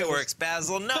 4th fireworks,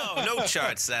 Basil. No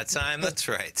charts that time. That's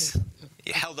right.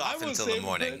 You held off until the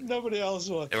morning. Nobody else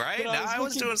was. Right? No, I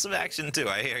was doing some action, too.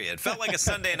 I hear you. It felt like a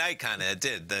Sunday night, kind of. It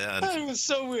did. It was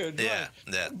so weird. Yeah,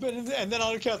 right? Yeah. And then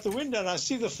I look out the window, and I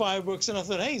see the fireworks, and I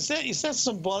thought, hey, is that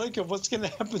symbolic of what's going to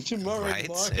happen tomorrow in the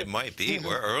market? It might be.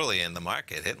 We're early in the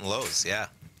market, hitting lows, yeah.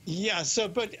 Yeah, so,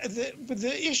 but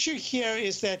the issue here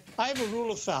is that I have a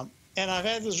rule of thumb. And I've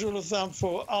had this rule of thumb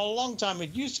for a long time.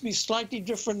 It used to be slightly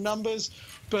different numbers,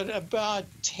 but about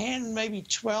 10, maybe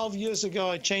 12 years ago,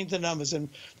 I changed the numbers. And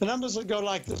the numbers will go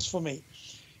like this for me.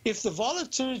 If the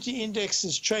volatility index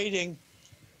is trading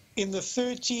in the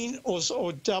 13 or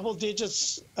double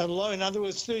digits low, in other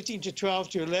words, 13 to 12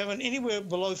 to 11, anywhere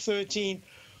below 13,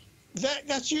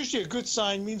 that's usually a good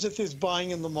sign, means that there's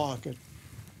buying in the market,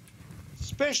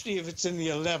 especially if it's in the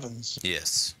 11s.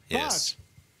 Yes. But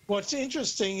what's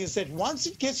interesting is that once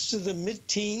it gets to the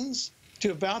mid-teens,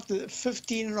 to about the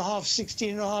 15.5,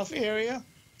 16.5 area,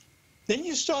 then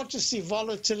you start to see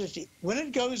volatility. When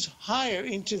it goes higher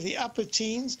into the upper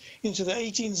teens, into the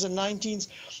 18s and 19s,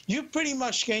 you're pretty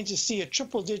much going to see a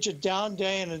triple-digit down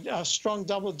day and a strong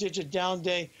double-digit down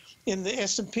day in the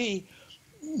S&P.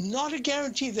 not a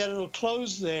guarantee that it'll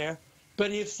close there,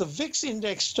 but if the VIX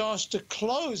index starts to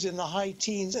close in the high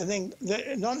teens and then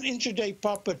not an intraday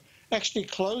pop, but actually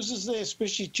closes there,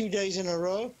 especially 2 days in a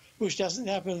row, which doesn't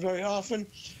happen very often,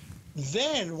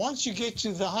 then once you get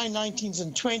to the high 19s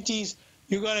and 20s,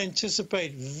 you've got to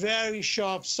anticipate very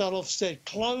sharp sell-offs that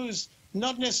close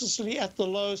not necessarily at the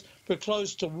lows, but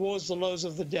close towards the lows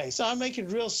of the day. So I make it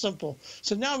real simple.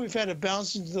 So now we've had a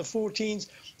bounce into the 14s.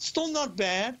 Still not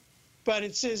bad, but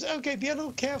it says, okay, be a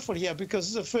little careful here, because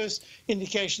it's the first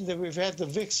indication that we've had the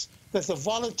VIX, that the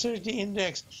volatility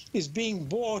index is being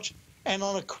bought. And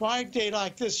on a quiet day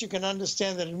like this, you can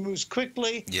understand that it moves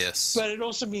quickly. Yes. But it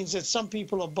also means that some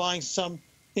people are buying some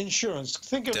insurance.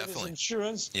 Think of it as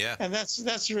insurance. Yeah. And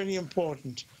that's really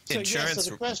important. So, insurance. Yeah, so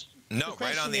the question, no,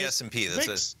 right on the S&P. That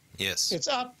says yes. It's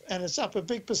up, and it's up a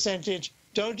big percentage.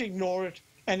 Don't ignore it.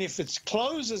 And if it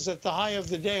closes at the high of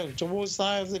the day or towards the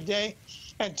high of the day,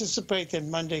 anticipate that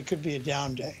Monday could be a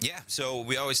down day. Yeah, so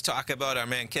we always talk about, our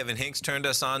man Kevin Hinks turned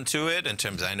us on to it in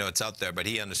terms of, I know it's out there, but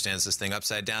he understands this thing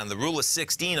upside down. The rule of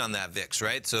 16 on that VIX,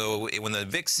 right? So when the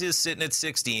VIX is sitting at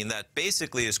 16, that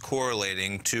basically is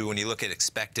correlating to, when you look at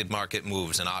expected market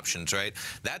moves and options, right?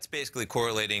 That's basically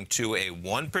correlating to a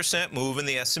 1% move in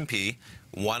the S&P,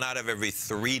 1 out of every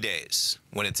 3 days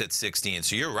when it's at 16.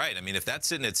 So you're right. I mean, if that's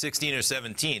sitting at 16 or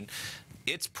 17,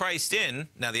 it's priced in.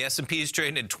 Now, the S&P is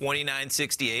trading at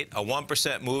 29.68. A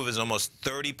 1% move is almost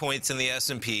 30 points in the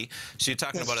S&P. So you're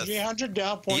talking about 300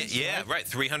 Dow points. Yeah, right.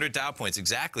 300 Dow points,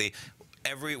 exactly.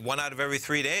 1 out of every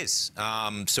 3 days.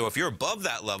 So if you're above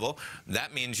that level,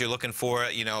 that means you're looking for,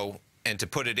 you know, and to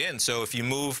put it in. So if you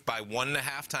move by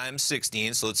 1.5 times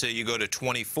 16, so let's say you go to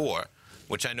 24,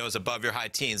 which I know is above your high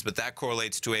teens, but that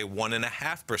correlates to a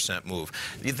 1.5% move.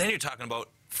 Then you're talking about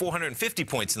 450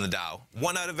 points in the Dow,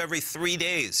 1 out of every 3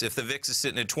 days if the VIX is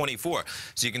sitting at 24.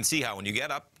 So you can see how when you get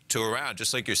up to around,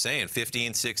 just like you're saying,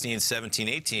 15, 16, 17,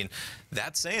 18,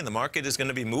 that's saying the market is going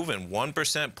to be moving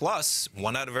 1% plus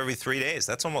 1 out of every 3 days.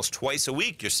 That's almost twice a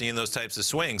week you're seeing those types of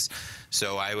swings.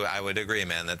 So I would agree,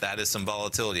 man, that is some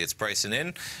volatility. It's pricing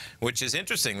in, which is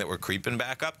interesting that we're creeping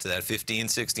back up to that 15,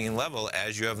 16 level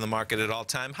as you have the market at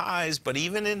all-time highs. But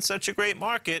even in such a great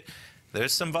market,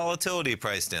 there's some volatility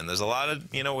priced in. There's a lot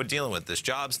of, you know, we're dealing with this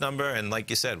jobs number, and like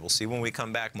you said, we'll see when we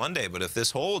come back Monday. But if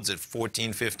this holds at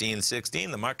 14, 15, 16,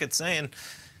 the market's saying,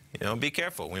 you know, be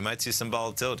careful. We might see some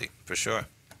volatility for sure.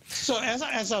 So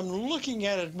as I'm looking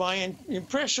at it, my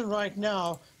impression right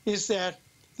now is that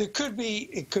it could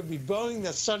be Boeing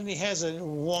that suddenly has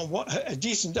a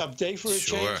decent update for a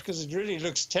change, because it really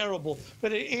looks terrible.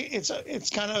 But it's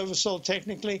kind of oversold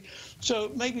technically.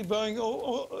 So maybe Boeing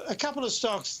or a couple of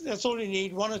stocks, that's all you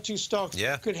need. 1 or 2 stocks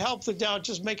could help the Dow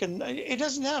just make it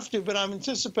doesn't have to, but I'm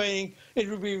anticipating it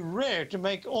would be rare to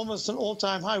make almost an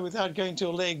all-time high without going to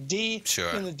a leg D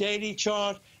in the daily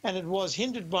chart. And it was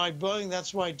hindered by Boeing.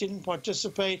 That's why it didn't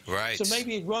participate. Right. So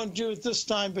maybe it won't do it this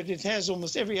time, but it has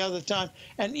almost every other time.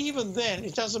 And even then,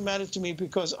 it doesn't matter to me,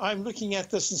 because I'm looking at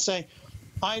this and saying,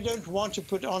 I don't want to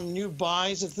put on new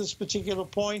buys at this particular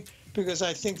point, because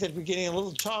I think that we're getting a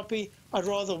little choppy. I'd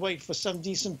rather wait for some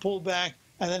decent pullback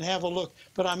and then have a look.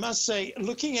 But I must say,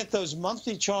 looking at those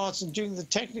monthly charts and doing the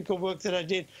technical work that I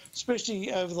did,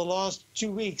 especially over the last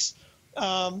 2 weeks,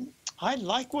 I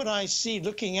like what I see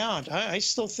looking out. I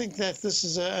still think that this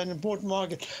is an important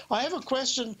market. I have a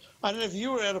question. I don't know if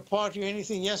you were at a party or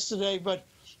anything yesterday, but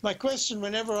my question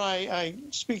whenever I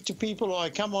speak to people or I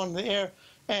come on the air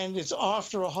and it's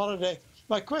after a holiday,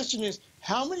 my question is,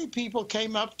 how many people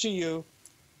came up to you,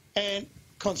 and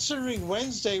considering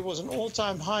Wednesday was an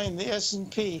all-time high in the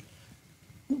S&P,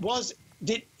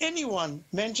 did anyone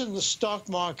mention the stock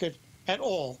market at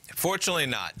all? Fortunately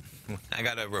not. I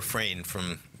got to refrain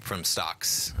from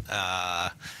stocks.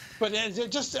 But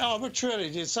just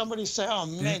arbitrarily, did somebody say, oh,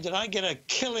 man, did I get a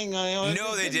killing?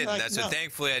 No, they didn't.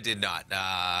 Thankfully, I did not.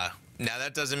 Now,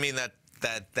 that doesn't mean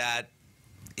that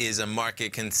is a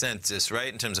market consensus,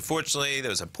 right? In terms of, fortunately, there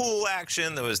was a pool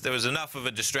action. There was enough of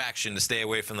a distraction to stay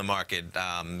away from the market,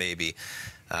 maybe.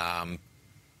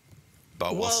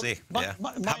 But we'll see. How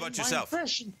about yourself?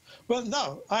 Well,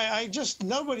 no, I just,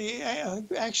 nobody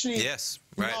actually. Yes,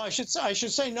 right. No, I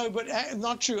should say no, but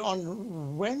not true.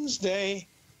 On Wednesday,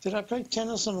 did I play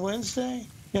tennis on Wednesday?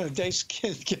 You know,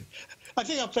 I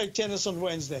think I played tennis on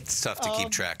Wednesday. It's tough to keep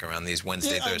track around these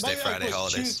Wednesday, Thursday, Friday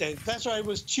holidays. Tuesday. That's right, it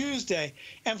was Tuesday.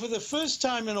 And for the first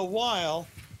time in a while,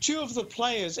 2 of the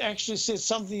players actually said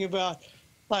something about,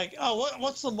 like, oh,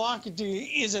 what's the market doing?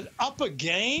 Is it up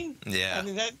again? Yeah. I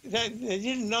mean, that they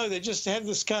didn't know. They just had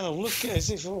this kind of look as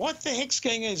if, what the heck's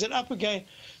going on? Is it up again?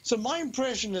 So my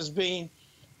impression has been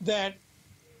that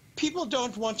people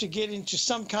don't want to get into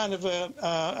some kind of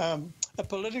a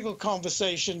political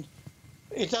conversation.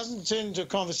 It doesn't turn into a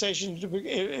conversation.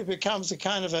 It becomes a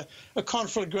kind of a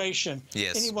conflagration.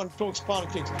 Yes. Anyone talks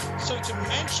politics. So to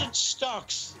mention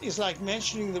stocks is like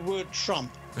mentioning the word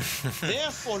Trump.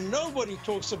 Therefore, nobody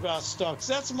talks about stocks.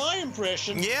 That's my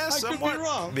impression. Yeah, somewhat. Could be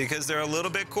wrong. Because they're a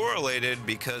little bit correlated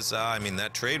because, I mean,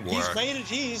 that trade war. He's made it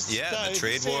his. Yeah, the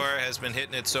trade war has been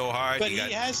hitting it so hard. But he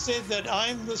has said that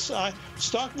I'm the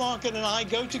stock market and I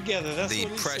go together. That's the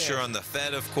what he pressure said. on the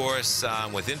Fed, of course,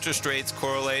 with interest rates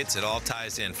correlates. It all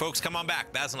ties in. Folks, come on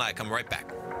back. Basil and I come right back.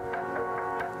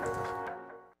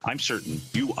 I'm certain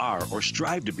you are or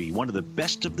strive to be one of the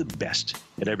best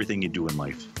at everything you do in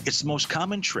life. It's the most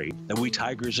common trait that we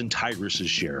tigers and tigresses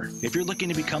share. If you're looking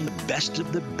to become the best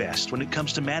of the best when it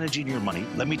comes to managing your money,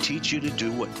 let me teach you to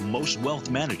do what most wealth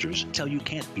managers tell you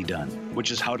can't be done, which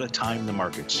is how to time the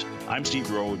markets. I'm Steve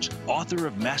Rhodes, author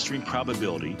of Mastering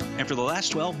Probability, and for the last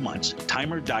 12 months,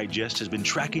 Timer Digest has been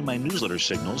tracking my newsletter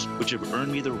signals, which have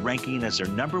earned me the ranking as their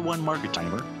 #1 market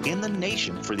timer in the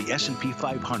nation for the S&P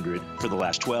 500 for the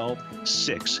last 12,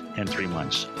 6, and 3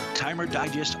 months. Timer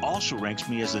Digest also ranks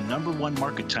me as the #1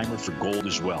 market timer for gold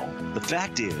as well. The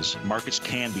fact is, markets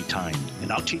can be timed,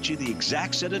 and I'll teach you the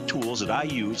exact set of tools that I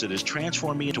use that has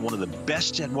transformed me into one of the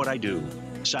best at what I do.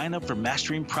 Sign up for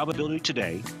Mastering Probability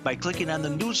today by clicking on the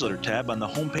newsletter tab on the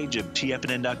homepage of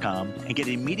TFNN.com and get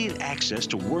immediate access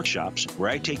to workshops where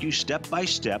I take you step by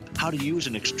step how to use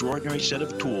an extraordinary set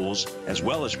of tools as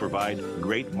well as provide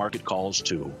great market calls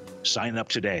too. Sign up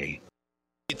today.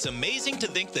 It's amazing to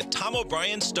think that Tom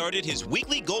O'Brien started his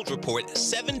weekly gold report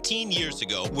 17 years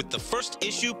ago with the first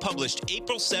issue published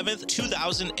April 7th,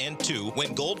 2002,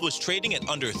 when gold was trading at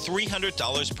under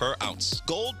 $300 per ounce.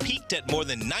 Gold peaked at more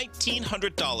than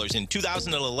 $1,900 in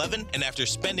 2011, and after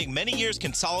spending many years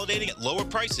consolidating at lower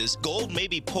prices, gold may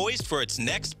be poised for its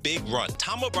next big run.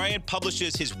 Tom O'Brien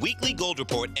publishes his weekly gold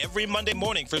report every Monday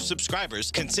morning for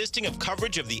subscribers, consisting of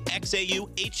coverage of the XAU,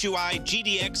 HUI,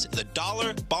 GDX, the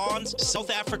dollar, bonds, South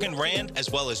African Rand, as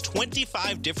well as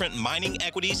 25 different mining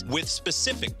equities with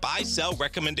specific buy-sell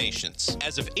recommendations.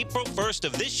 As of April 1st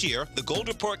of this year, the gold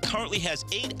report currently has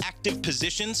 8 active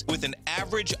positions with an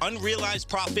average unrealized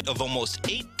profit of almost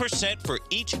 8% for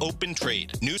each open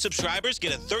trade. New subscribers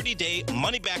get a 30-day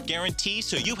money-back guarantee,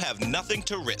 so you have nothing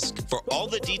to risk. For all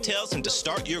the details and to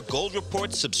start your gold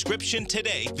report subscription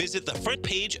today, visit the front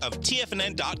page of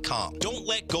TFNN.com. Don't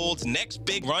let gold's next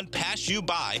big run pass you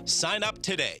by. Sign up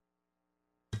today.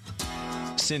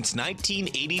 Since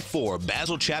 1984,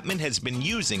 Basil Chapman has been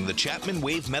using the Chapman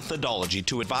Wave methodology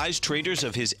to advise traders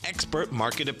of his expert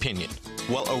market opinion.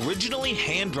 While originally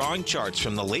hand-drawing charts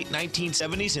from the late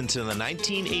 1970s into the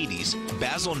 1980s,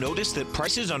 Basil noticed that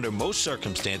prices under most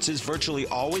circumstances virtually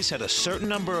always had a certain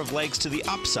number of legs to the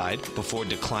upside before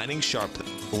declining sharply.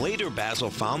 Later, Basil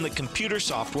found that computer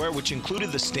software, which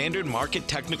included the standard market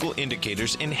technical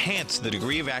indicators, enhanced the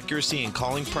degree of accuracy in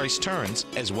calling price turns,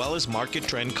 as well as market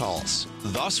trend calls.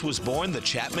 Thus was born the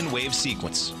Chapman Wave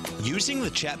sequence. Using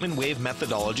the Chapman Wave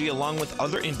methodology along with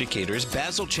other indicators,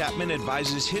 Basil Chapman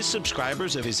advises his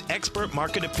subscribers of his expert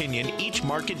market opinion each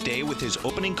market day with his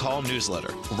opening call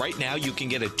newsletter. Right now, you can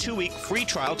get a 2-week free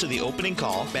trial to the opening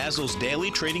call, Basil's daily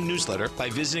trading newsletter, by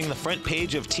visiting the front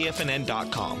page of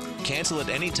TFNN.com. Cancel at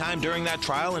any time during that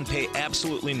trial and pay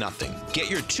absolutely nothing. Get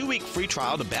your 2-week free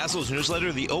trial to Basil's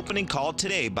newsletter, The Opening Call,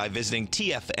 today by visiting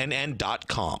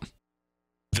TFNN.com.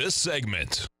 This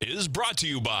segment is brought to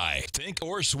you by Think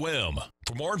or Swim.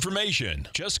 For more information,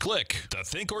 just click the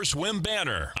Think or Swim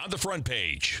banner on the front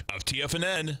page of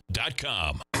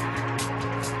TFNN.com.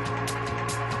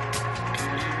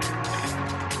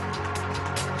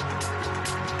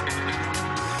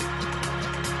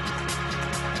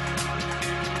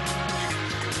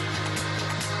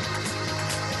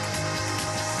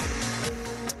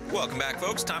 Welcome back,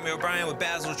 folks. Tommy O'Brien with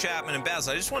Basil Chapman. And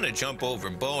Basil, I just want to jump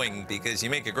over Boeing because you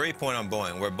make a great point on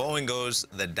Boeing. Where Boeing goes,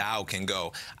 the Dow can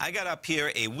go. I got up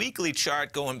here a weekly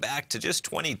chart going back to just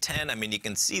 2010. I mean, you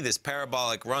can see this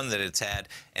parabolic run that it's had,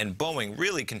 and Boeing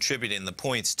really contributing the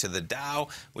points to the Dow.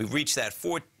 We've reached that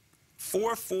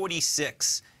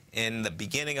 446 in the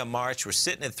beginning of March. We're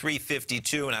sitting at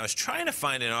 352, and I was trying to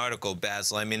find an article,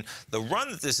 Basil. I mean, the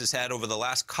run that this has had over the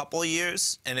last couple of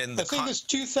years, and in the I think it's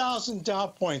 2,000 Dow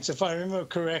points, if I remember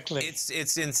correctly.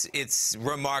 It's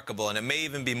remarkable, and it may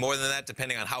even be more than that,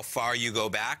 depending on how far you go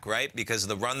back, right? Because of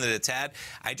the run that it's had.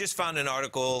 I just found an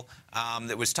article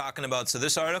that was talking about. So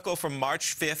this article from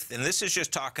March 5th, and this is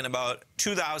just talking about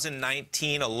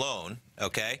 2019 alone.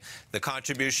 okay? The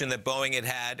contribution that Boeing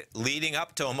had leading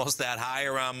up to almost that high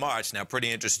around March. Now,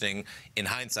 pretty interesting in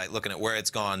hindsight, looking at where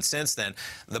it's gone since then.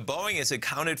 The Boeing has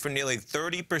accounted for nearly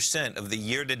 30% of the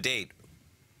year-to-date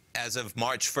as of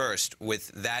March 1st with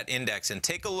that index. And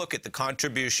take a look at the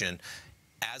contribution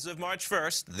as of March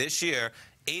 1st this year.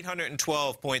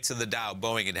 812 points of the Dow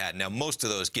Boeing had. Now, most of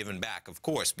those given back, of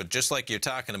course, but just like you're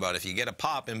talking about, if you get a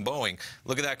pop in Boeing,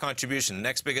 look at that contribution. The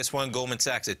next biggest one, Goldman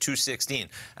Sachs at 216.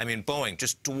 I mean, Boeing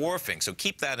just dwarfing. So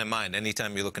keep that in mind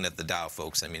anytime you're looking at the Dow,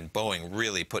 folks. I mean, Boeing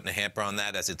really putting a hamper on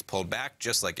that as it's pulled back,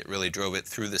 just like it really drove it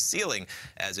through the ceiling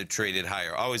as it traded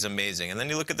higher. Always amazing. And then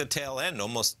you look at the tail end,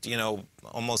 almost, you know,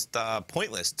 almost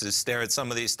pointless to stare at some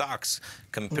of these stocks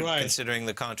considering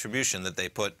the contribution that they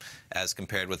put as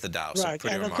compared with the Dow. So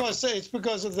pretty and of course, it's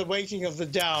because of the weighting of the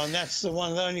Dow, and that's the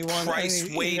only one.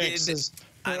 Price weighted.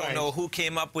 I don't know who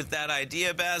came up with that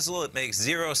idea, Basil. It makes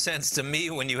zero sense to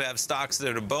me when you have stocks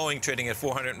that are Boeing trading at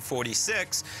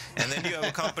 446, and then you have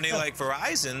a company like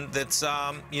Verizon that's,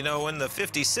 you know, in the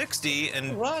 50, 60,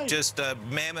 and just a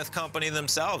mammoth company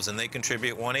themselves, and they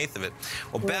contribute 1/8 of it.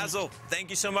 Well, Basil, thank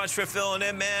you so much for filling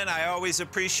in, man. I always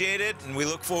appreciate it, and we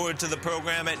look forward to the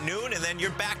program at noon, and then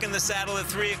you're back in the saddle at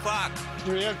 3 o'clock.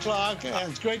 3 o'clock, and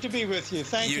it's great to be with you.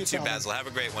 Thank you, You too, Thomas. Basil. Have a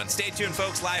great one. Stay tuned,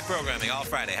 folks. Live programming all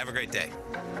Friday. Have a great day.